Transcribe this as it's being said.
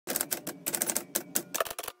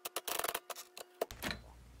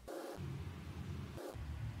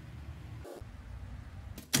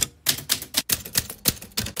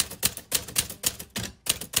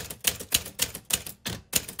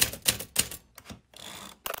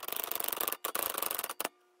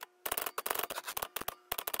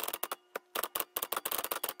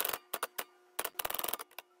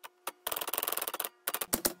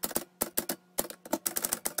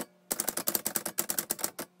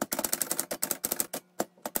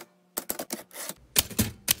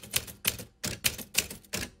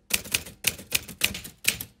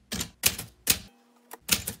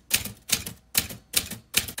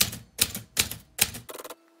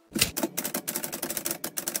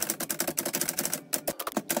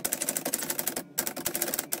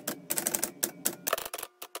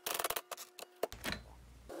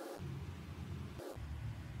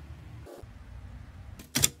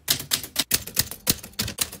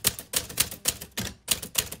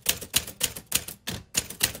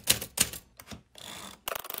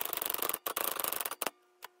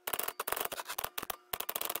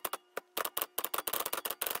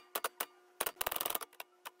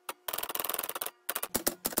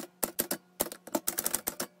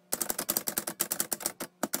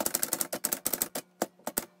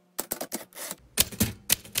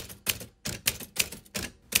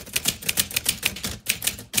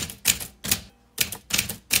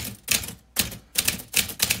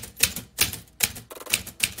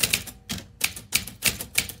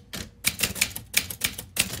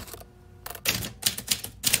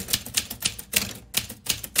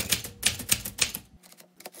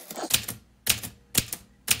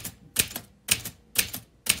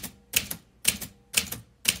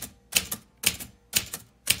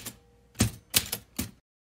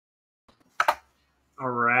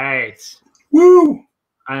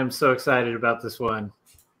I am so excited about this one.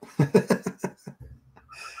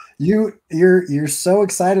 You're so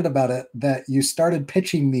excited about it that you started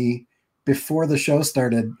pitching me before the show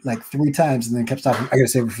started like 3 times and then kept stopping. I gotta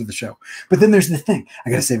save it for the show. But then there's the thing. I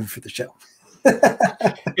gotta save it for the show.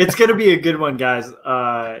 It's gonna be a good one, guys.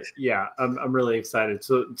 Yeah, I'm really excited.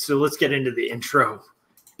 So let's get into the intro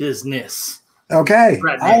business. Okay.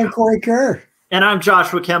 I'm Cory Kerr. And I'm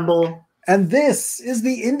Joshua Kemble. And this is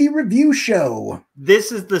the Indie Review Show.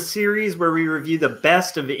 This is the series where we review the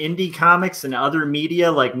best of indie comics and other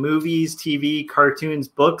media like movies, TV, cartoons,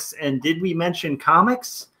 books, and did we mention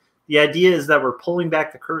comics? The idea is that we're pulling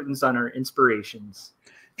back the curtains on our inspirations.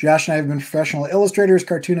 Josh and I have been professional illustrators,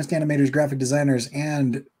 cartoonists, animators, graphic designers,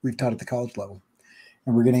 and we've taught at the college level.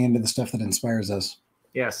 And we're getting into the stuff that inspires us.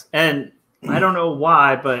 Yes, and I don't know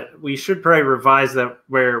why, but we should probably revise that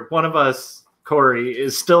where one of us, Cory,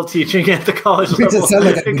 is still teaching at the college level.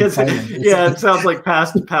 Because it sounds like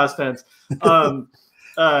past tense.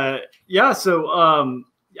 Yeah, so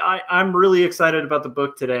I'm really excited about the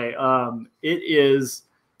book today. It is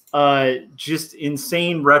just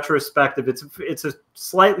insane retrospective. It's a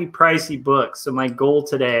slightly pricey book. So my goal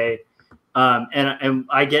today, and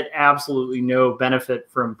I get absolutely no benefit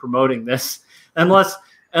from promoting this unless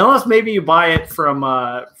maybe you buy it from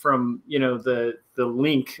the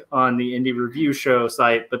link on the Indie Review Show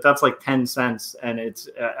site, but that's like 10 cents. And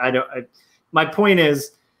my point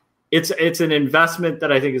is it's an investment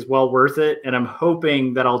that I think is well worth it. And I'm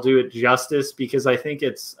hoping that I'll do it justice because I think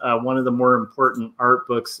it's one of the more important art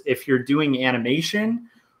books. If you're doing animation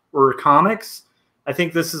or comics, I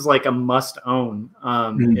think this is like a must own.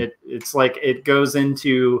 It's like, it goes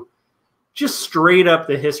into just straight up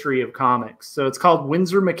the history of comics. So it's called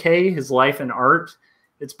Windsor McCay, His Life and Art.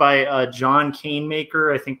 It's by John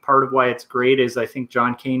Canemaker. I think part of why it's great is I think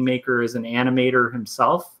John Canemaker is an animator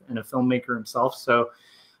himself and a filmmaker himself. So,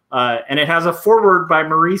 and it has a foreword by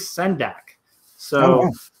Maurice Sendak.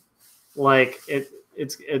 So, like it's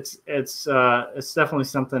definitely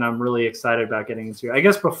something I'm really excited about getting into. I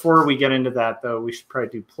guess before we get into that though, we should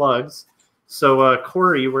probably do plugs. So,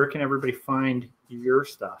 Cory, where can everybody find your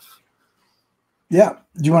stuff? Yeah.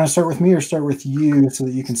 Do you want to start with me or start with you so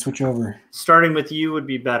that you can switch over? Starting with you would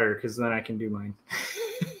be better because then I can do mine.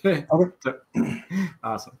 Okay.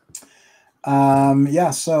 Awesome.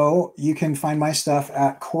 Yeah, so you can find my stuff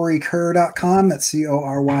at corykerr.com. That's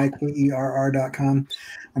CORYKERR.com.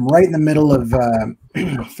 I'm right in the middle of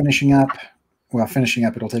finishing up. Well, finishing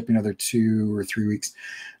up, it'll take me another 2 or 3 weeks.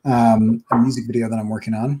 A music video that I'm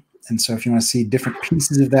working on. And so if you want to see different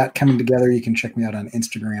pieces of that coming together, you can check me out on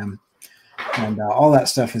Instagram. And all that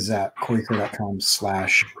stuff is at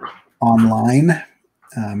corykerr.com/online,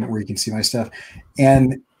 where you can see my stuff.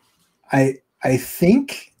 And I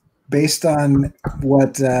think based on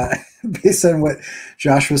what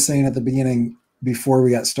Josh was saying at the beginning before we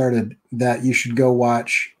got started, that you should go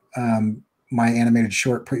watch my animated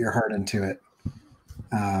short, Put Your Heart Into It,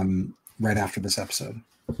 right after this episode.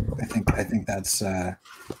 I think that's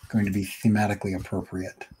going to be thematically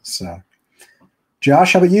appropriate. So.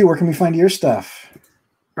 Josh, how about you? Where can we find your stuff?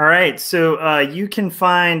 All right. So you can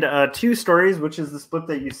find 2 stories, which is this book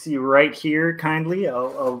that you see right here, kindly.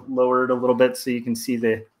 I'll lower it a little bit so you can see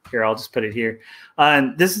here, I'll just put it here.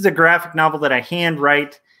 This is a graphic novel that I hand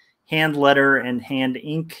write, hand letter, and hand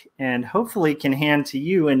ink, and hopefully can hand to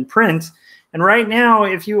you in print. And right now,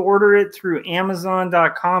 if you order it through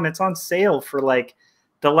Amazon.com, it's on sale for like,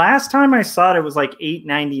 the last time I saw it was like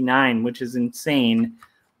 $8.99, which is insane.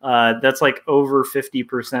 That's like over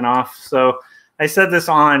 50% off. So I said this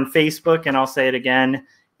on Facebook and I'll say it again.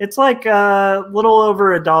 It's like a little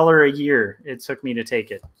over $1 a year it took me to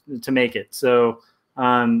make it. So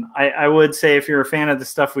I would say if you're a fan of the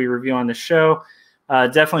stuff we review on the show,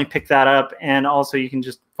 definitely pick that up. And also you can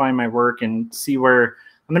just find my work and see where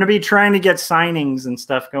I'm going to be trying to get signings and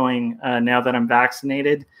stuff going now that I'm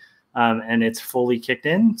vaccinated. And it's fully kicked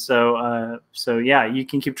in. So yeah, you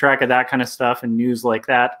can keep track of that kind of stuff and news like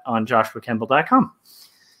that on joshuakemble.com.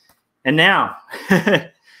 And now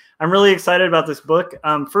I'm really excited about this book.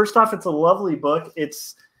 First off, it's a lovely book.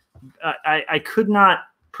 I could not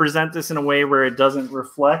present this in a way where it doesn't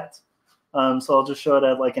reflect. So I'll just show it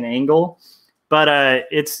at like an angle, but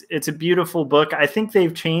it's a beautiful book. I think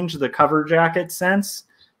they've changed the cover jacket since.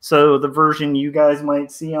 So the version you guys might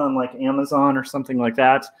see on like Amazon or something like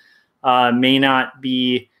that may not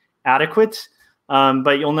be adequate,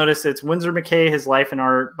 but you'll notice it's Windsor McCay, His Life and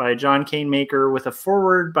Art by John Canemaker with a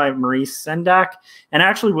foreword by Maurice Sendak. And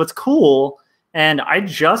actually what's cool, and I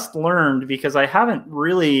just learned because I haven't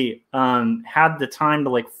really had the time to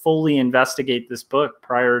like fully investigate this book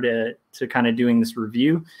prior to kind of doing this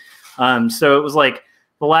review. So it was like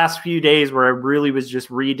the last few days where I really was just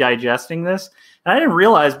redigesting this. And I didn't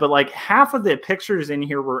realize, but like half of the pictures in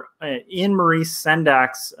here were in Maurice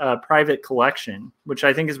Sendak's private collection, which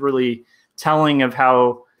I think is really telling of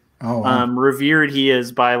how revered he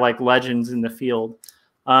is by like legends in the field.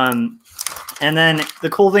 And then the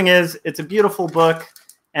cool thing is it's a beautiful book.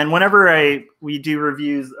 And whenever we do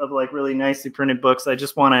reviews of like really nicely printed books, I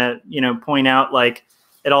just want to, you know, point out like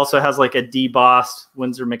it also has like a debossed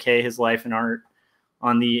Windsor McCay, His Life and Art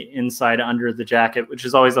on the inside under the jacket, which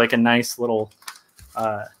is always like a nice little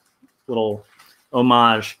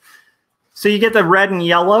homage. So you get the red and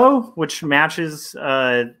yellow, which matches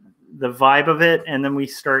the vibe of it. And then we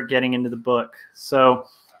start getting into the book. So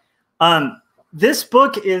this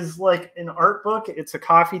book is like an art book. It's a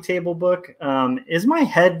coffee table book. Is my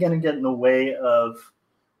head going to get in the way of,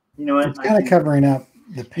 you know what? It's kind of covering up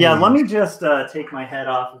the page. Yeah, let me just take my head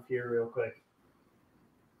off of here real quick.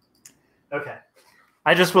 Okay.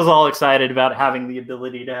 I just was all excited about having the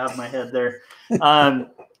ability to have my head there.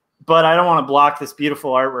 But I don't want to block this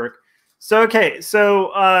beautiful artwork. So, okay.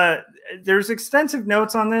 So there's extensive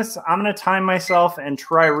notes on this. I'm going to time myself and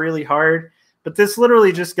try really hard. But this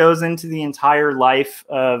literally just goes into the entire life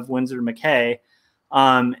of Windsor McCay.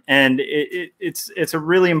 And it's a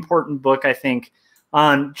really important book, I think.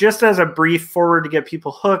 Just as a brief forward to get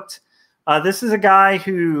people hooked, this is a guy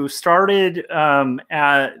who started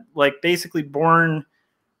at like basically born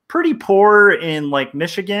pretty poor in like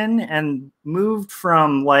Michigan and moved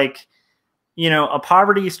from like, you know, a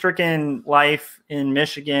poverty-stricken life in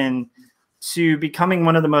Michigan to becoming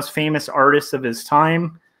one of the most famous artists of his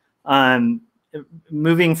time.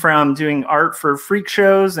 Moving from doing art for freak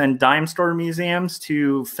shows and dime store museums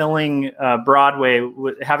to filling Broadway,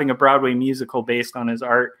 having a Broadway musical based on his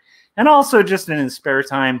art, and also just in his spare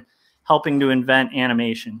time helping to invent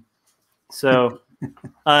animation. So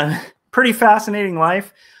pretty fascinating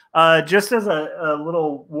life. Just as a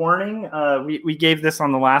little warning, we gave this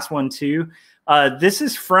on the last one too. This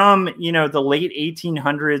is from, you know, the late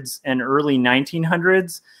 1800s and early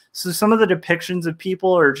 1900s. So some of the depictions of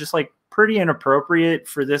people are just like pretty inappropriate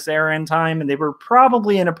for this era and time, and they were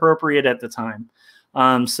probably inappropriate at the time.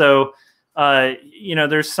 You know,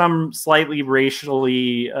 there's some slightly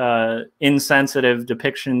racially insensitive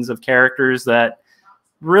depictions of characters that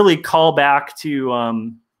really call back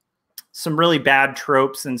to some really bad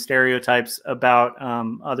tropes and stereotypes about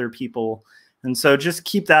other people. And so just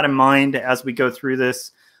keep that in mind as we go through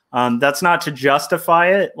this. That's not to justify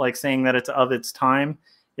it, like saying that it's of its time.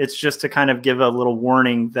 It's just to kind of give a little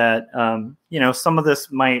warning that, you know, some of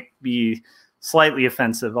this might be slightly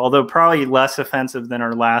offensive, although probably less offensive than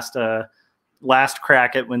our last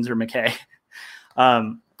crack at Windsor McCay.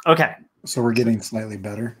 Okay. So we're getting slightly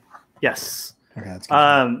better. Yes. Okay. That's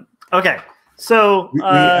good. Okay. So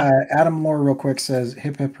Adam Moore real quick says,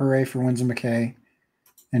 hip hip hooray for Windsor McCay.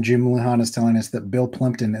 And Jim Lujan is telling us that Bill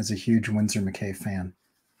Plimpton is a huge Windsor McCay fan.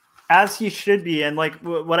 As he should be. And like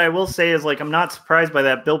what I will say is like, I'm not surprised by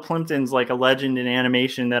that. Bill Plimpton's like a legend in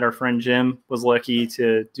animation that our friend Jim was lucky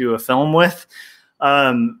to do a film with.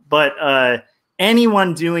 But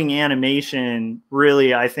anyone doing animation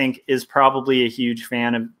really, I think, is probably a huge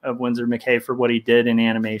fan of Windsor McCay for what he did in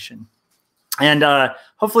animation. And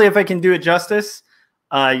hopefully if I can do it justice,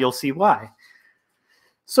 you'll see why.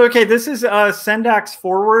 So, okay, this is Sendak's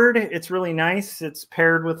forward. It's really nice. It's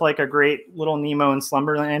paired with like a great Little Nemo and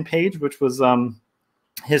Slumberland page, which was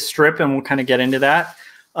his strip, and we'll kind of get into that.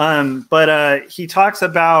 But he talks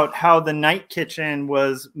about how The Night Kitchen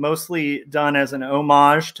was mostly done as an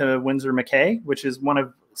homage to Windsor McCay, which is one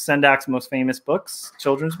of Sendak's most famous books,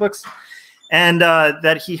 children's books. And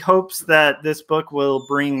that he hopes that this book will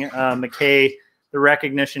bring McCay the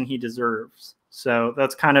recognition he deserves. So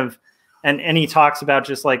that's kind of, and he talks about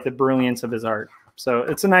just like the brilliance of his art. So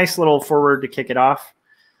it's a nice little forward to kick it off.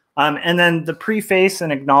 And then the preface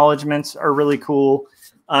and acknowledgments are really cool.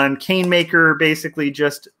 Canemaker basically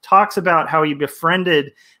just talks about how he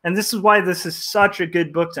befriended, and this is why this is such a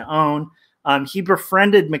good book to own. He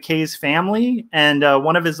befriended McKay's family and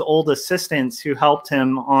one of his old assistants who helped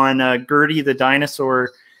him on Gertie the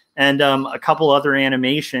Dinosaur and a couple other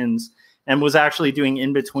animations, and was actually doing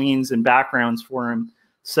in-betweens and backgrounds for him.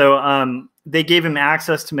 So they gave him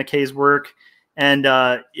access to McKay's work and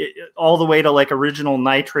all the way to like original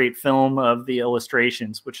nitrate film of the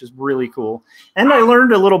illustrations, which is really cool. And I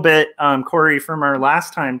learned a little bit, Cory, from our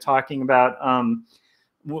last time talking about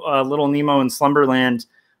Little Nemo and Slumberland,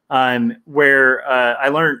 where I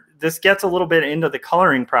learned this gets a little bit into the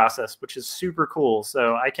coloring process, which is super cool.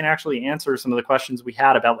 So I can actually answer some of the questions we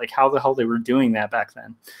had about like how the hell they were doing that back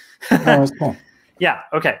then. Oh, that's cool. Yeah.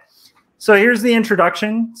 Okay. So here's the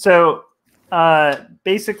introduction. So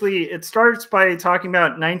basically it starts by talking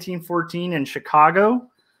about 1914 in Chicago.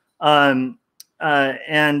 And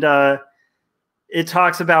it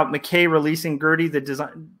talks about McKay releasing Gertie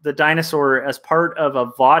the Dinosaur as part of a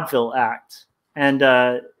vaudeville act. And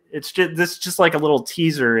it's just like a little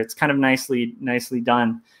teaser. It's kind of nicely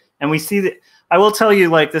done. And we see that, I will tell you,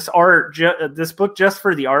 like, this art, this book, just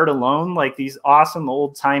for the art alone, like these awesome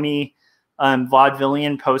old timey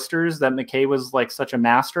vaudevillian posters that McKay was like such a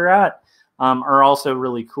master at, are also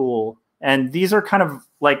really cool. And these are kind of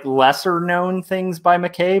like lesser known things by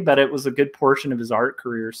McKay, but it was a good portion of his art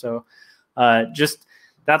career. So just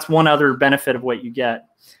that's one other benefit of what you get.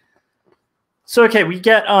 So, okay, we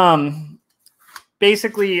get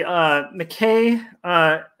basically McKay.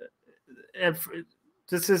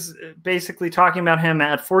 This is basically talking about him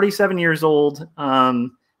at 47 years old,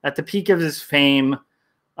 at the peak of his fame,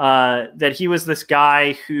 that he was this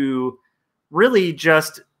guy who really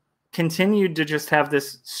just continued to just have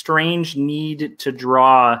this strange need to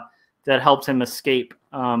draw that helped him escape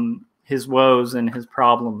his woes and his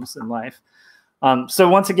problems in life. So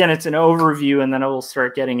once again, it's an overview, and then I will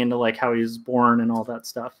start getting into like how he was born and all that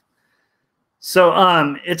stuff. So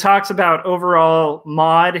it talks about overall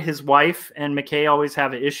Maud, his wife, and McKay always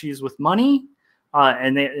have issues with money,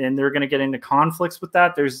 and they're going to get into conflicts with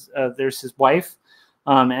that. There's his wife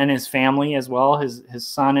and his family as well, his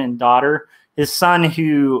son and daughter. His son,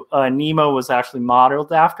 who Nemo was actually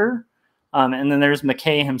modeled after, and then there's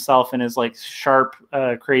McKay himself in his like sharp,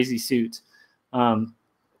 crazy suit,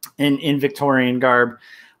 in Victorian garb.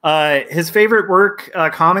 His favorite work,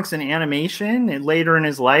 comics and animation, later in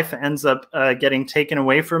his life ends up getting taken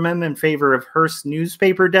away from him in favor of Hearst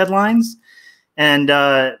newspaper deadlines. And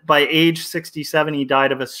by age 67, he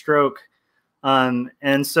died of a stroke.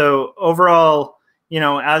 And so overall, you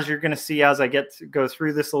know, as you're going to see as I get to go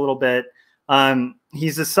through this a little bit,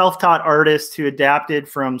 he's a self-taught artist who adapted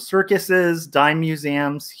from circuses, dime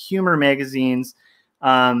museums, humor magazines,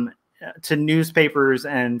 to newspapers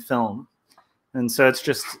and film. And so it's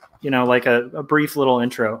just, you know, like a brief little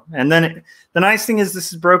intro. And then the nice thing is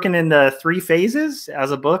this is broken into 3 phases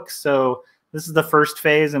as a book. So this is the first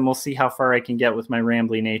phase, and we'll see how far I can get with my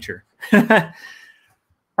rambly nature.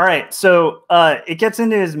 All right. So it gets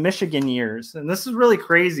into his Michigan years, and this is really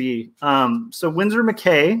crazy. So Windsor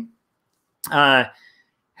McCay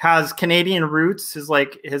has Canadian roots.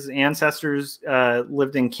 His ancestors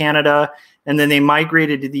lived in Canada, and then they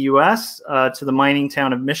migrated to the U.S. To the mining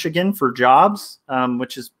town of Michigan for jobs,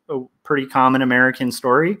 which is a pretty common American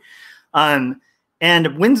story.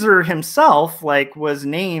 And Windsor himself, like, was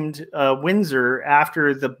named Windsor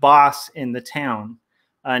after the boss in the town,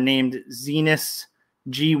 named Zenas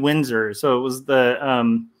G. Windsor. So it was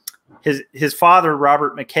the his father,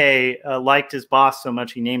 Robert McKay, liked his boss so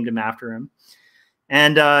much he named him after him.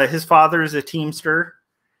 And his father is a teamster.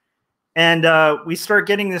 And we start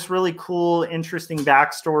getting this really cool, interesting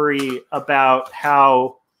backstory about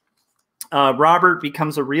how Robert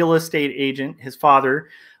becomes a real estate agent, his father,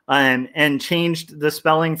 and changed the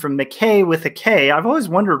spelling from McKay with a K. I've always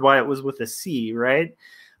wondered why it was with a C, right?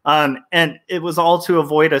 And it was all to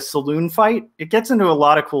avoid a saloon fight. It gets into a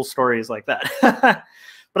lot of cool stories like that.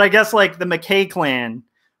 But I guess like the McKay clan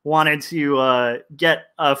wanted to get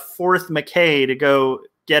a 4th McKay to go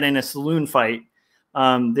get in a saloon fight.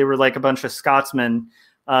 They were like a bunch of Scotsmen,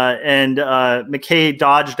 and McKay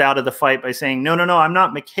dodged out of the fight by saying, no, I'm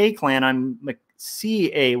not McKay clan. I'm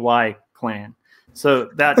C-A-Y clan. So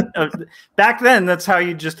that back then, that's how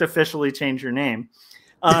you just officially change your name.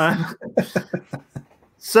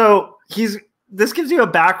 So this gives you a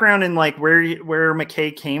background in like where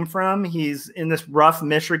McKay came from. He's in this rough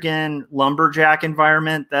Michigan lumberjack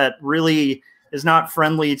environment that really is not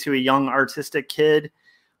friendly to a young artistic kid.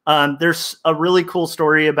 There's a really cool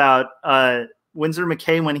story about Windsor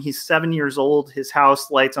McCay. When he's 7 years old, his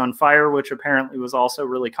house lights on fire, which apparently was also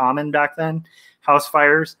really common back then, house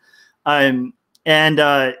fires.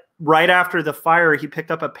 Right after the fire, he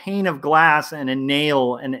picked up a pane of glass and a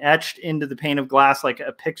nail and etched into the pane of glass like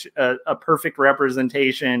a picture, a perfect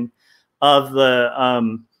representation of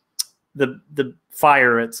the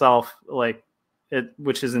fire itself,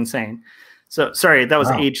 which is insane. So sorry, that was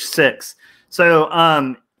wow. Age 6.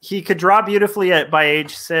 So he could draw beautifully by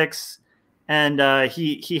age 6, and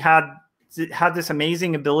he had this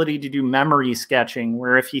amazing ability to do memory sketching,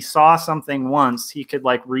 where if he saw something once, he could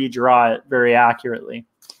like redraw it very accurately.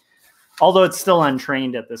 Although it's still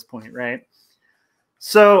untrained at this point, right?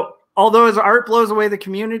 So although his art blows away the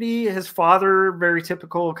community, his father, very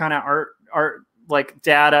typical kind of art like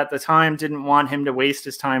dad at the time, didn't want him to waste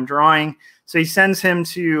his time drawing. So he sends him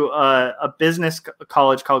to a business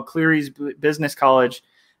college called Cleary's Business College.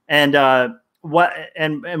 and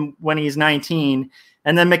and when he's 19.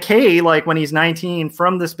 And then McKay, like when he's 19,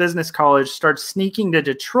 from this business college, starts sneaking to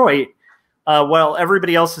Detroit while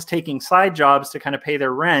everybody else is taking side jobs to kind of pay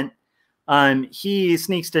their rent. He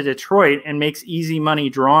sneaks to Detroit and makes easy money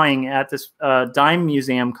drawing at this dime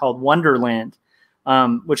museum called Wonderland,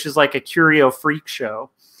 which is like a curio freak show.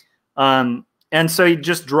 And so he'd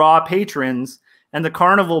just draw patrons, and the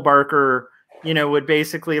carnival barker, you know, would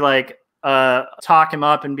basically like talk him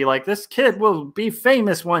up and be like, this kid will be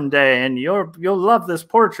famous one day and you'll love this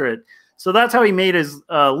portrait. So that's how he made his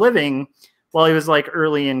living while he was like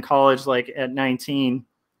early in college, like at 19.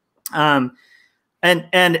 And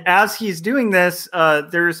as he's doing this,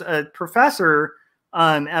 there's a professor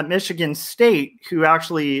at Michigan State who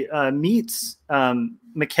actually meets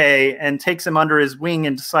McKay and takes him under his wing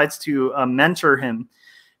and decides to mentor him.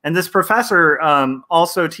 And this professor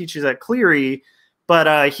also teaches at Cleary,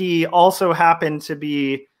 but he also happened to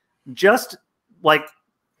be just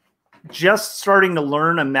starting to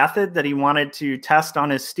learn a method that he wanted to test on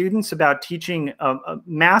his students about teaching a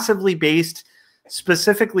massively based,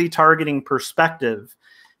 specifically targeting perspective.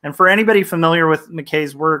 And for anybody familiar with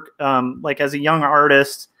McKay's work, like as a young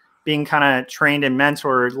artist being kind of trained and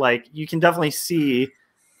mentored, like you can definitely see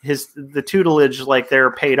the tutelage like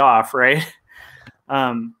they're paid off, right?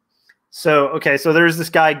 So there's this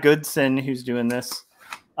guy Goodson who's doing this.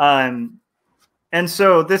 And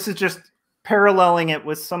so this is just paralleling it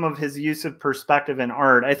with some of his use of perspective in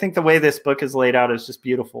art. I think the way this book is laid out is just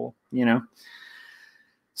beautiful, you know?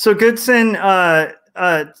 So Goodson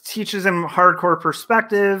teaches him hardcore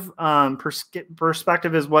perspective.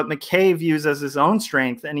 Perspective is what McKay views as his own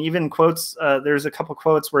strength, and even quotes, there's a couple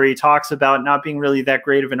quotes where he talks about not being really that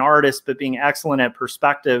great of an artist, but being excellent at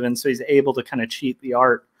perspective, and so he's able to kind of cheat the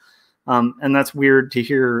art. And that's weird to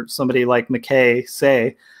hear somebody like McKay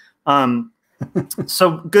say.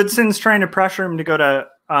 So Goodson's trying to pressure him to go to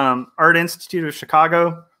Art Institute of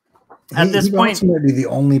Chicago. At this point, he might be the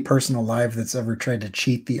only person alive that's ever tried to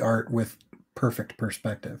cheat the art with perfect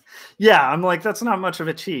perspective. Yeah, I'm like, that's not much of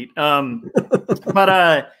a cheat.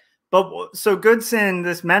 But so Goodson,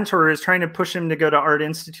 this mentor, is trying to push him to go to Art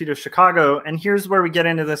Institute of Chicago. And here's where we get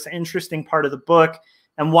into this interesting part of the book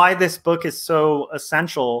and why this book is so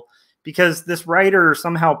essential, because this writer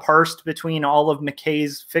somehow parsed between all of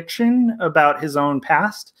McKay's fiction about his own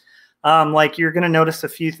past. Like you're going to notice a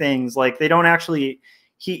few things, like they don't actually,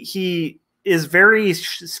 he is very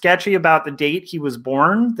sketchy about the date he was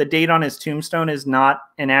born. The date on his tombstone is not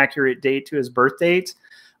an accurate date to his birth date.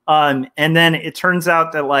 And then it turns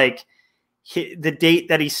out that like the date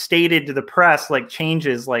that he stated to the press like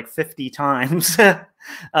changes like 50 times.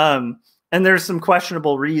 And there's some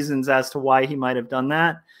questionable reasons as to why he might have done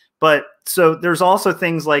that. But so there's also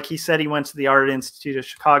things like he said he went to the Art Institute of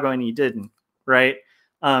Chicago and he didn't, right?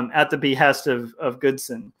 At the behest of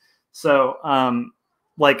Goodson. So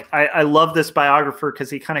like I love this biographer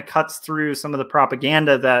because he kind of cuts through some of the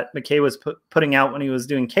propaganda that McKay was putting out when he was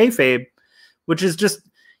doing kayfabe, which is just,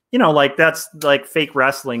 you know, like that's like fake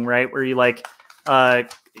wrestling, right? Where you like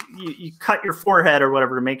you cut your forehead or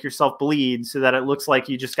whatever to make yourself bleed so that it looks like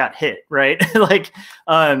you just got hit, right? Like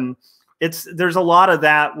there's a lot of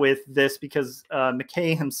that with this because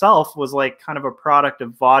McKay himself was like kind of a product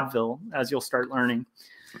of vaudeville, as you'll start learning.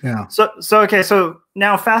 Yeah. So okay. So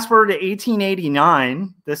now fast forward to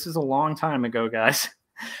 1889. This is a long time ago, guys.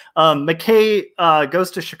 McKay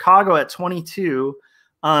goes to Chicago at 22.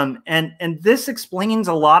 And this explains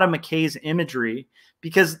a lot of McKay's imagery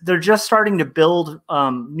because they're just starting to build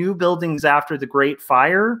new buildings after the Great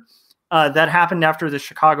Fire that happened after the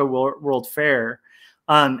Chicago World Fair.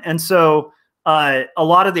 And so a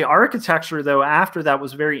lot of the architecture, though, after that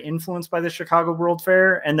was very influenced by the Chicago World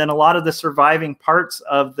Fair. And then a lot of the surviving parts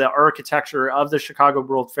of the architecture of the Chicago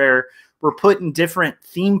World Fair were put in different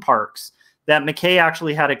theme parks that McKay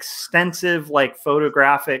actually had extensive like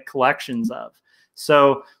photographic collections of.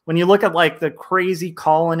 So when you look at like the crazy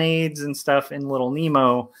colonnades and stuff in Little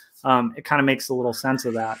Nemo, it kind of makes a little sense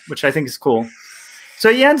of that, which I think is cool.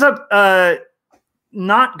 So he ends up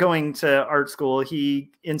not going to art school.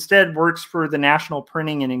 He instead works for the National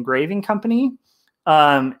Printing and Engraving Company,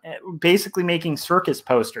 basically making circus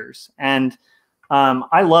posters. And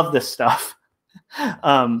I love this stuff.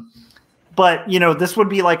 But, you know, this would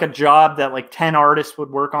be like a job that like 10 artists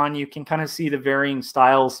would work on. You can kind of see the varying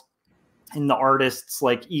styles in the artists.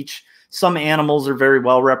 Like some animals are very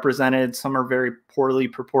well represented. Some are very poorly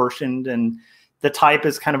proportioned. And the type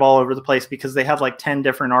is kind of all over the place because they have like 10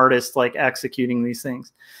 different artists like executing these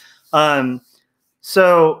things.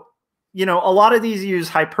 So, you know, a lot of these use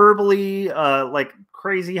hyperbole, like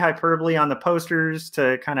crazy hyperbole on the posters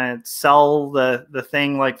to kind of sell the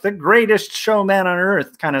thing, like the greatest showman on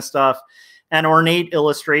earth kind of stuff, and ornate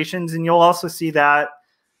illustrations. And you'll also see that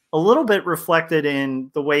a little bit reflected in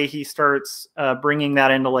the way he starts bringing that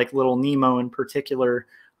into like Little Nemo in particular,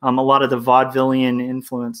 a lot of the vaudevillian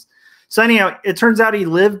influence. So anyhow, it turns out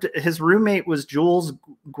his roommate was Jules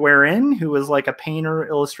Guerin, who was like a painter,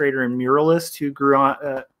 illustrator, and muralist who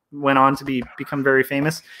went on to become very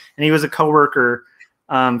famous. And he was a coworker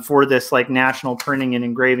for this like national printing and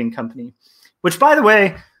engraving company, which, by the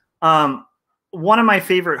way, one of my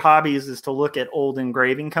favorite hobbies is to look at old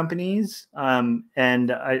engraving companies.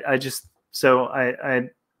 And I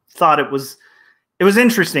thought it was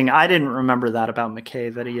interesting. I didn't remember that about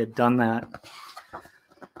McKay, that he had done that.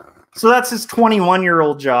 So that's his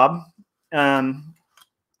 21-year-old job.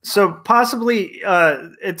 So possibly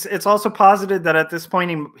it's also posited that at this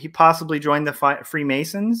point he possibly joined the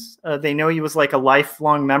Freemasons. They know he was like a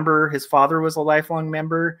lifelong member. His father was a lifelong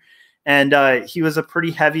member, and he was a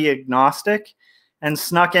pretty heavy agnostic, and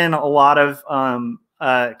snuck in a lot of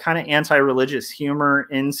kind of anti-religious humor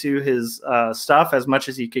into his stuff as much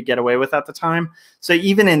as he could get away with at the time. So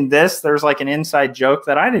even in this, there's like an inside joke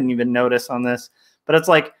that I didn't even notice on this, but it's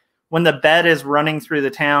like when the bed is running through the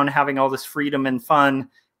town, having all this freedom and fun,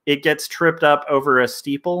 it gets tripped up over a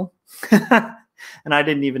steeple. And I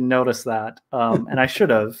didn't even notice that. And I should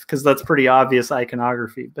have, because that's pretty obvious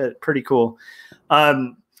iconography, but pretty cool.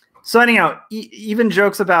 So anyhow, even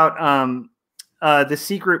jokes about the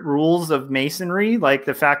secret rules of masonry, like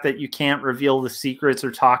the fact that you can't reveal the secrets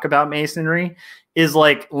or talk about masonry, is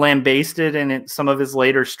like lambasted in some of his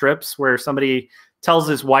later strips, where somebody tells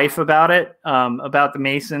his wife about it, about the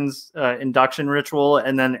Masons induction ritual,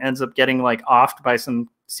 and then ends up getting like offed by some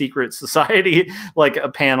secret society, like a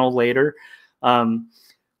panel later.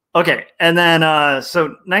 Okay. And then,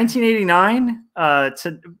 so 1989,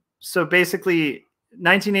 so basically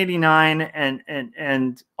 1989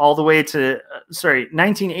 and all the way to,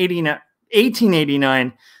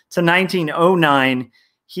 1889 to 1909,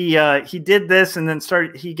 he did this, and then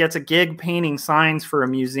he gets a gig painting signs for a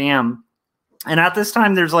museum. And at this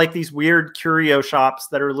time, there's like these weird curio shops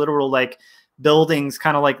that are literal like buildings,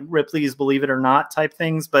 kind of like Ripley's Believe It or Not type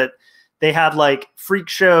things, but they had like freak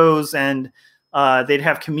shows, and they'd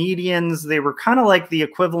have comedians. They were kind of like the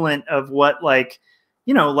equivalent of what, like,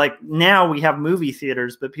 you know, like now we have movie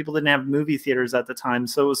theaters, but people didn't have movie theaters at the time.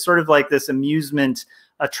 So it was sort of like this amusement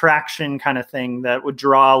attraction kind of thing that would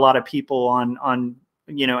draw a lot of people on,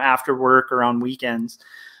 you know, after work or on weekends.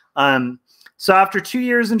 So after 2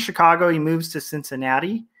 years in Chicago, he moves to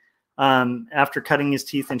Cincinnati after cutting his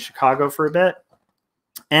teeth in Chicago for a bit.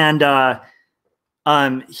 And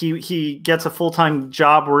he gets a full-time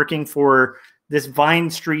job working for this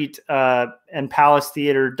Vine Street and Palace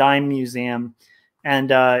Theater dime museum.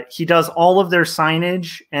 And he does all of their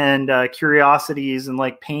signage and curiosities and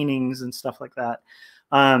like paintings and stuff like that.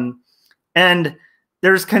 And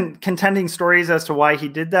there's contending stories as to why he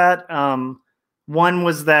did that. One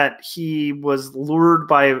was that he was lured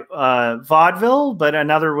by vaudeville, but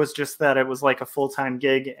another was just that it was like a full-time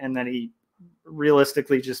gig, and that he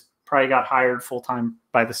realistically just probably got hired full-time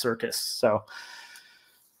by the circus. So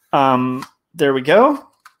there we go.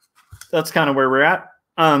 That's kind of where we're at.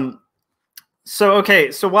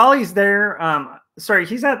 Okay, so while he's there,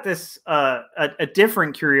 he's at this a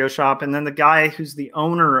different curio shop, and then the guy who's the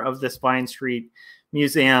owner of this Vine Street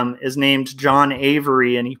museum is named John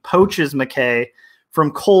Avery, and he poaches McKay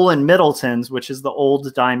from Cole and Middleton's, which is the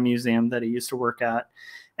old dime museum that he used to work at.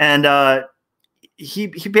 And he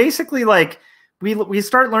basically, like, we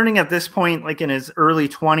start learning at this point, like in his early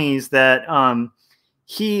 20s, that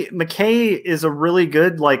McKay is a really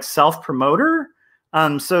good like self-promoter.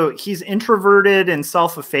 So he's introverted and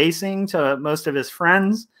self-effacing to most of his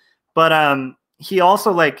friends, but he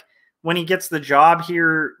also, like, when he gets the job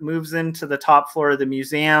here, moves into the top floor of the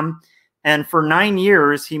museum. And for 9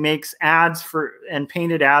 years, he makes ads and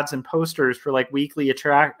painted ads and posters for like weekly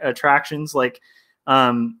attractions, like,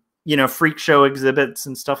 you know, freak show exhibits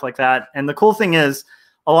and stuff like that. And the cool thing is,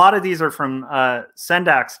 a lot of these are from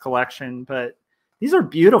Sendak's collection, but these are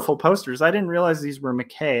beautiful posters. I didn't realize these were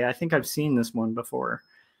McKay. I think I've seen this one before,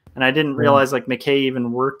 and I didn't realize like McKay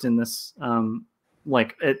even worked in this.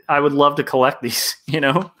 I would love to collect these, you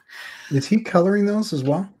know? Is he coloring those as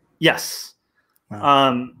well? Yes.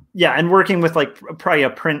 Wow. Yeah, and working with like probably a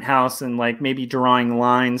print house and like maybe drawing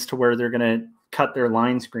lines to where they're gonna cut their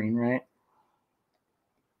line screen, right?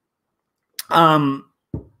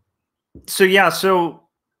 So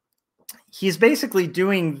he's basically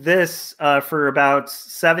doing this for about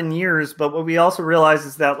 7 years, but what we also realize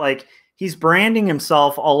is that like he's branding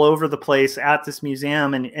himself all over the place at this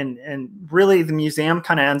museum, and really the museum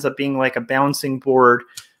kind of ends up being like a bouncing board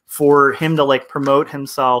for him to like promote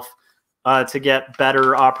himself to get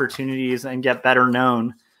better opportunities and get better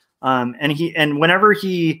known. And whenever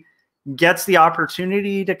he gets the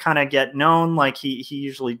opportunity to kind of get known, like he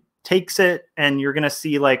usually takes it, and you're going to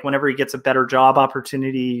see like whenever he gets a better job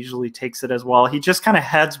opportunity, he usually takes it as well. He just kind of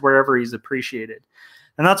heads wherever he's appreciated.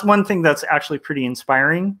 And that's one thing that's actually pretty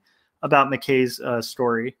inspiring about McKay's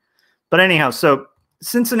story. But anyhow, so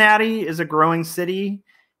Cincinnati is a growing city.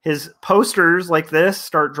 His posters like this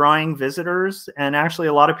start drawing visitors, and actually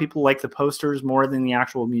a lot of people like the posters more than the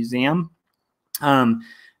actual museum. And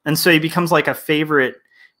so he becomes like a favorite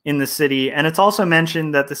in the city. And it's also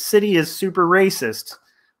mentioned that the city is super racist,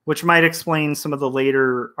 which might explain some of the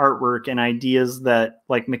later artwork and ideas that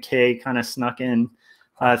like McKay kind of snuck in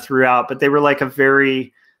throughout. But they were like a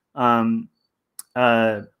very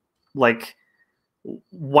like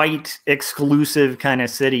white exclusive kind of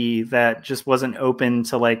city that just wasn't open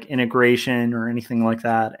to like integration or anything like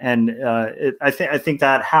that. And I think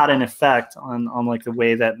that had an effect on like the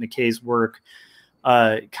way that McKay's work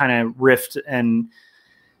kind of riffed and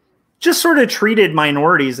just sort of treated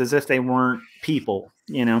minorities as if they weren't people,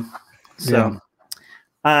 you know? So,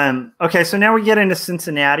 yeah. Okay. So now we get into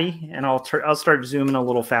Cincinnati, and I'll start zooming a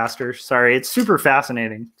little faster. Sorry. It's super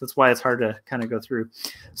fascinating. That's why it's hard to kind of go through.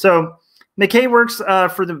 So McKay works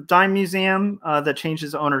for the Dime Museum that changed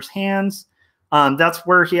his owner's hands. That's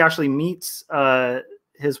where he actually meets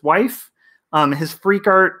his wife. His freak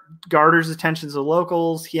art garners attentions of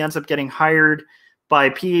locals. He ends up getting hired by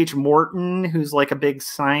P.H. Morton, who's like a big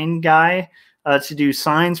sign guy, to do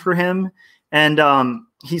signs for him. And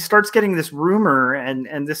he starts getting this rumor,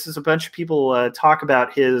 and this is a bunch of people talk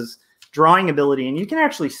about his drawing ability. And you can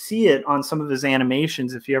actually see it on some of his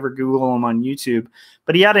animations if you ever Google him on YouTube.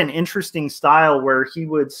 But he had an interesting style where he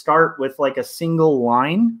would start with like a single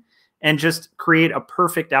line and just create a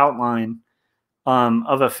perfect outline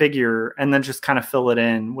of a figure, and then just kind of fill it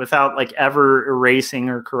in without like ever erasing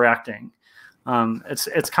or correcting.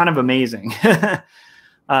 It's kind of amazing.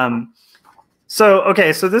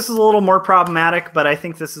 Okay, so this is a little more problematic, but I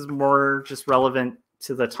think this is more just relevant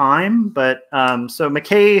to the time. But so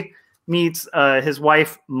McKay meets his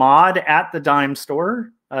wife Maud at the dime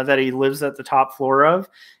store that he lives at the top floor of,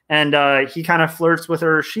 and he kind of flirts with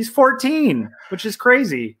her. She's 14, which is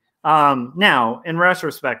crazy. Now, in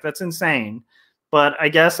retrospect, that's insane. But I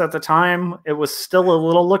guess at the time, it was still a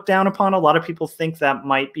little looked down upon. A lot of people think that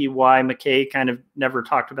might be why McKay kind of never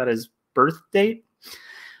talked about his birth date.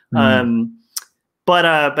 But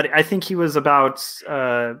I think he was about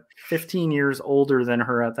 15 years older than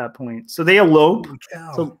her at that point. So they elope.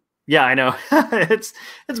 So, yeah, I know. It's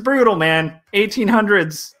brutal, man.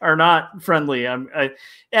 1800s are not friendly.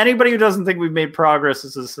 Anybody who doesn't think we've made progress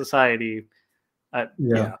as a society.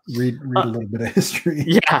 Read a little bit of history.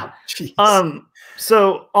 Yeah.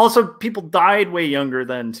 So also people died way younger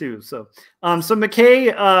then too. So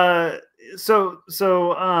McKay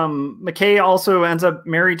McKay also ends up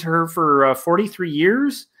married to her for 43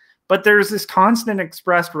 years, but there's this constant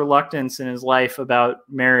expressed reluctance in his life about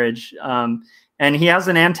marriage. And he has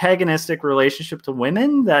an antagonistic relationship to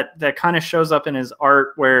women that kind of shows up in his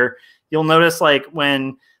art, where you'll notice like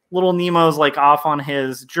when Little Nemo's like off on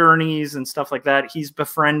his journeys and stuff like that, he's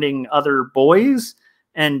befriending other boys.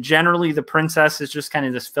 And generally the princess is just kind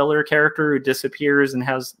of this filler character who disappears and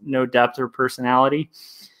has no depth or personality.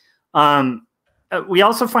 We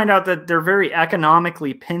also find out that they're very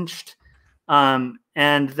economically pinched. And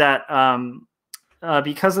that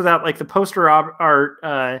because of that, like the poster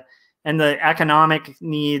art and the economic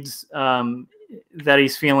needs that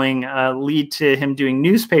he's feeling lead to him doing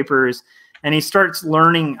newspapers. And he starts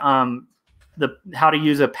learning how to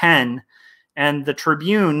use a pen. And the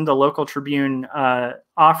Tribune, the local Tribune,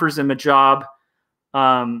 offers him a job,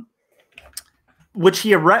 which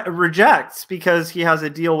he rejects because he has a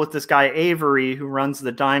deal with this guy Avery, who runs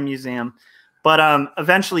the Dime Museum. But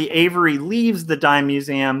eventually Avery leaves the Dime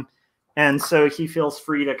Museum, and so he feels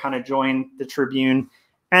free to kind of join the Tribune.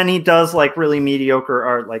 And he does like really mediocre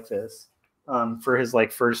art like this for his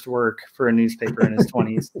like first work for a newspaper in his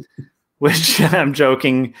 20s. Which I'm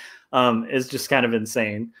joking, is just kind of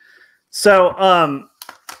insane. So,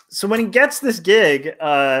 so when he gets this gig,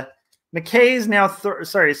 McKay is now,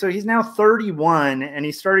 so he's now 31, and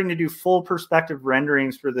he's starting to do full perspective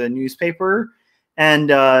renderings for the newspaper.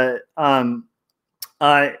 And at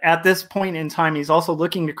this point in time, he's also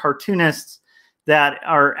looking to cartoonists that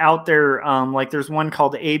are out there. Like there's one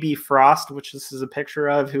called A.B. Frost, which this is a picture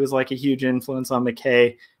of, who is like a huge influence on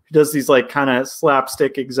McKay. Does these like kind of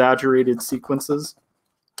slapstick exaggerated sequences.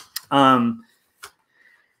 And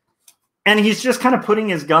he's just kind of putting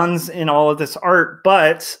his guns in all of this art.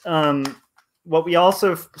 But what we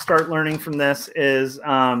also start learning from this is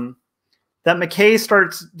that McKay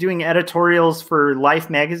starts doing editorials for Life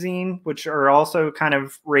magazine, which are also kind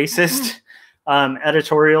of racist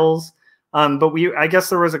editorials. But I guess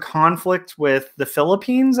there was a conflict with the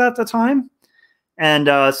Philippines at the time. And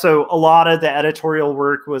so a lot of the editorial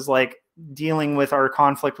work was like dealing with our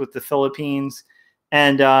conflict with the Philippines.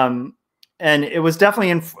 And it was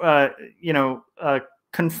definitely,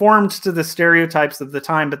 conformed to the stereotypes of the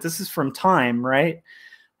time, but this is from Time, right?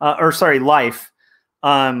 Life.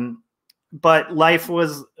 But Life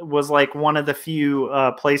was like one of the few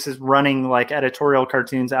places running like editorial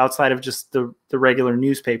cartoons outside of just the regular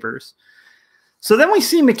newspapers. So then we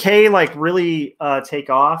see McKay like really take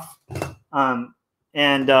off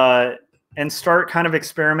and start kind of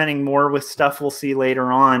experimenting more with stuff we'll see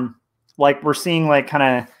later on. Like we're seeing like kind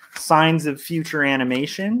of signs of future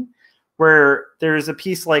animation, where there's a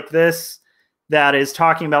piece like this that is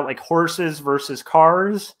talking about like horses versus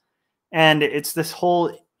cars. And it's this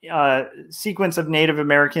whole sequence of Native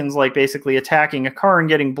Americans like basically attacking a car and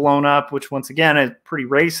getting blown up, which once again is pretty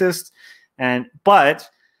racist. But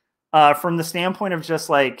from the standpoint of just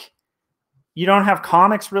like, you don't have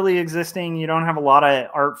comics really existing. You don't have a lot of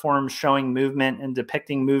art forms showing movement and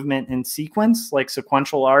depicting movement in sequence, like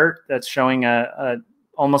sequential art that's showing a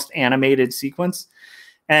almost animated sequence.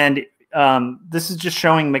 And this is just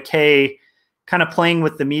showing McKay kind of playing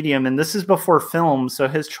with the medium. And this is before film. So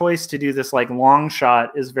his choice to do this like long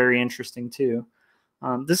shot is very interesting too.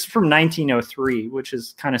 This is from 1903, which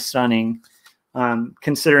is kind of stunning,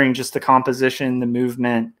 considering just the composition, the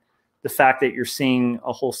movement, the fact that you're seeing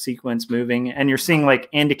a whole sequence moving, and you're seeing like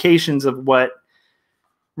indications of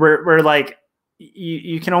where like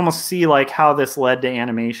you can almost see like how this led to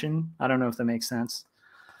animation. I don't know if that makes sense.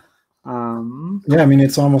 Yeah, I mean,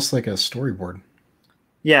 it's almost like a storyboard.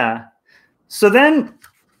 Yeah. So then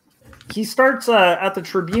he starts at the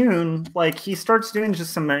Tribune, like he starts doing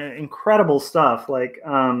just some incredible stuff. Like,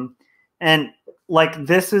 and like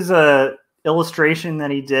this is a illustration that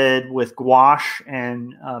he did with gouache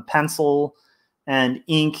and pencil and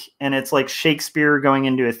ink. And it's like Shakespeare going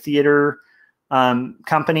into a theater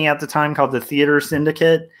company at the time called the Theater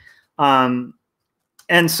Syndicate.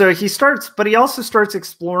 And so he starts, but he also starts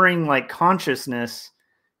exploring like consciousness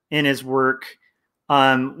in his work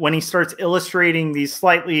when he starts illustrating these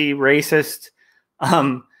slightly racist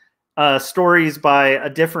stories by a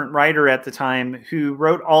different writer at the time, who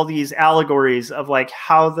wrote all these allegories of like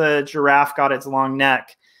how the giraffe got its long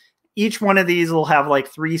neck. Each one of these will have like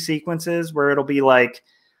 3 sequences where it'll be like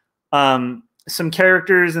some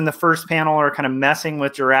characters in the first panel are kind of messing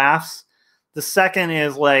with giraffes. The second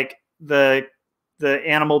is like the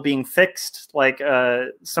animal being fixed, like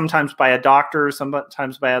sometimes by a doctor,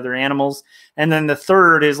 sometimes by other animals. And then the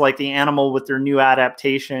third is like the animal with their new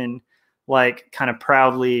adaptation, like kind of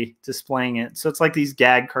proudly displaying it. So it's like these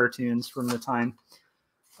gag cartoons from the time.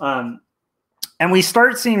 And we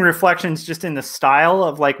start seeing reflections just in the style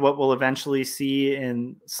of like what we'll eventually see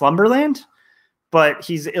in Slumberland, but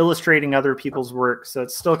he's illustrating other people's work. So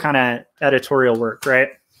it's still kind of editorial work, right?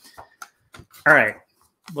 All right,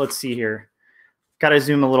 let's see here. Got to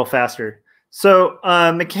zoom a little faster. So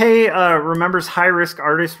McKay remembers high-risk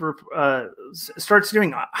artist, starts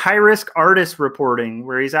doing high-risk artist reporting,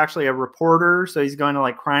 where he's actually a reporter. So he's going to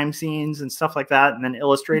like crime scenes and stuff like that, and then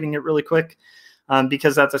illustrating it really quick,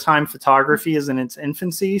 because at the time photography is in its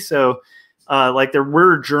infancy. So like there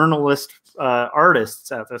were journalist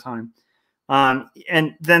artists at the time.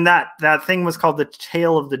 And then that thing was called The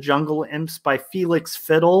Tale of the Jungle Imps by Felix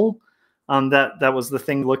Fiddle. That was the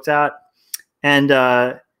thing looked at.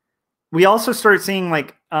 And we also start seeing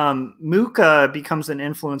like Muka becomes an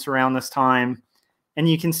influence around this time. And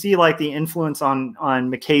you can see like the influence on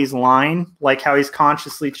McKay's line, like how he's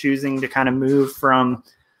consciously choosing to kind of move from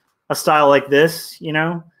a style like this, you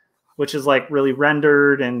know, which is like really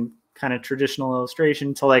rendered and kind of traditional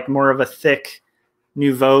illustration, to like more of a thick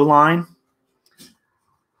nouveau line.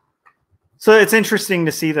 So it's interesting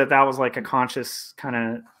to see that that was like a conscious kind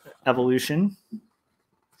of evolution.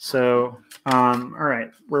 So, all right,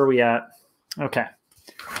 where are we at? Okay.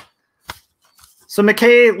 So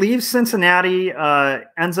McKay leaves Cincinnati,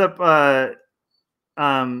 ends up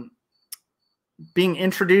being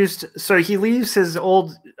introduced. So he leaves his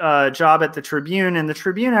old job at the Tribune, and the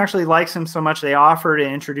Tribune actually likes him so much they offer to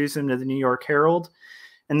introduce him to the New York Herald.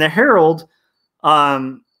 And the Herald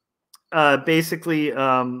basically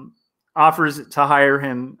offers to hire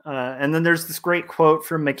him. And then there's this great quote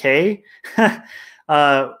from McKay,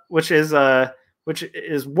 which is, which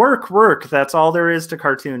is work. That's all there is to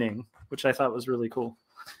cartooning, which I thought was really cool.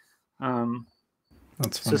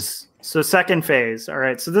 That's funny. So second phase. All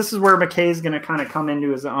right. So this is where McKay is going to kind of come into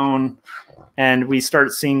his own, and we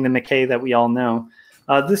start seeing the McKay that we all know.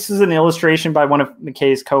 This is an illustration by one of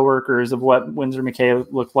McKay's coworkers of what Windsor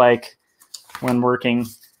McCay looked like when working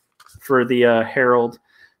for the Herald.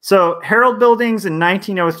 So Herald buildings in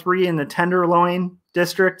 1903 in the Tenderloin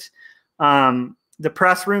district. The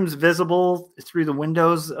press room's visible through the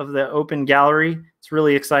windows of the open gallery. It's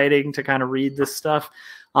really exciting to kind of read this stuff.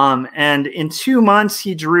 And in 2 months,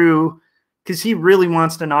 he drew, because he really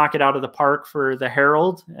wants to knock it out of the park for the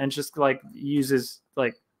Herald and just like uses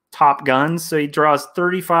like top guns. So he draws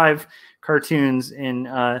 35 cartoons in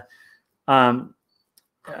 2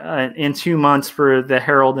 months for the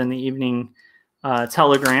Herald and the Evening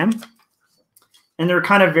Telegram. And they're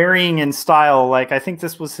kind of varying in style. Like I think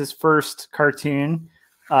this was his first cartoon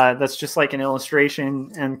that's just like an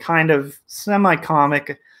illustration and kind of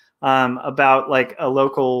semi-comic about like a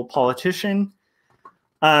local politician.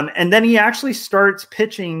 And then he actually starts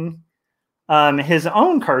pitching his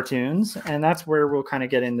own cartoons, and that's where we'll kind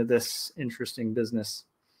of get into this interesting business.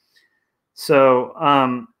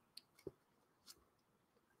 So,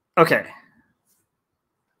 okay.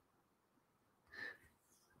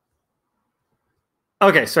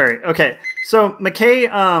 Okay, sorry. Okay, so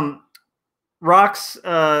McKay rocks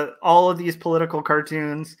all of these political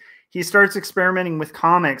cartoons. He starts experimenting with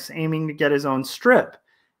comics, aiming to get his own strip.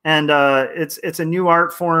 And it's a new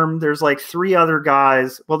art form. There's like three other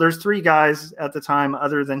guys. Well, there's three guys at the time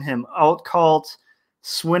other than him. Altcalt,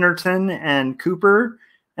 Swinnerton, and Cooper,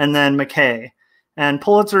 and then McKay. And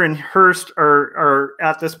Pulitzer and Hearst are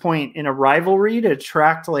at this point in a rivalry to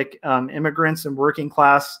attract like immigrants and working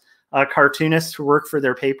class cartoonists who work for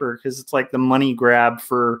their paper, because it's like the money grab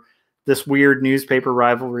for this weird newspaper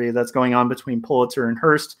rivalry that's going on between Pulitzer and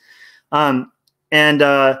Hearst.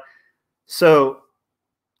 So,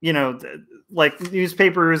 you know, like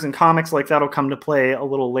newspapers and comics like that'll come to play a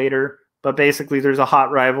little later, but basically there's a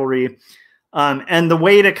hot rivalry. And the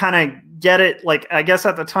way to kind of get it, like, I guess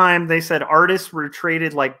at the time they said artists were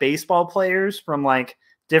traded like baseball players from like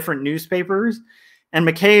different newspapers. And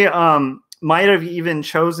McKay might have even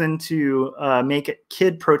chosen to make it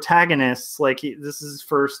kid protagonists. Like this is his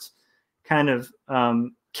first kind of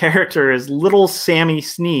character is Little Sammy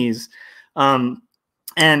Sneeze.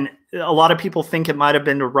 And a lot of people think it might have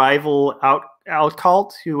been a rival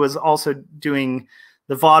Outcalt, who was also doing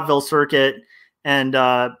the vaudeville circuit. And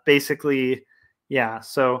basically, yeah.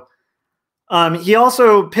 So he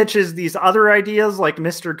also pitches these other ideas like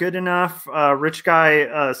Mr. Goodenough. Rich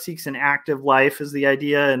Guy Seeks an Active Life is the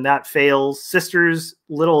idea, and that fails. Sister's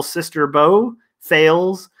Little Sister Beau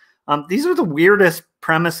fails. These are the weirdest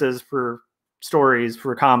premises for stories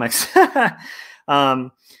for comics.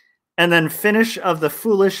 And then Finish of the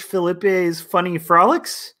Foolish Felipe's Funny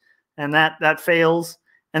Frolics, and that fails.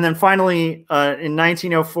 And then finally, in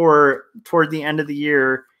 1904, toward the end of the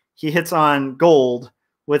year, he hits on gold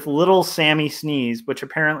with Little Sammy Sneeze, which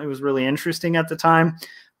apparently was really interesting at the time.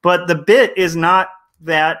 But the bit is not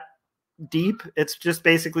that deep. It's just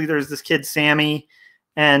basically there's this kid, Sammy,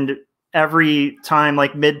 and every time,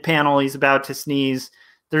 like mid-panel, he's about to sneeze,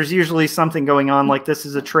 there's usually something going on, like this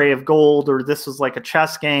is a tray of gold, or this was like a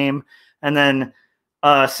chess game. And then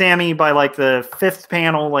Sammy, by like the fifth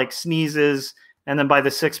panel, like sneezes. And then by the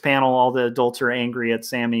sixth panel, all the adults are angry at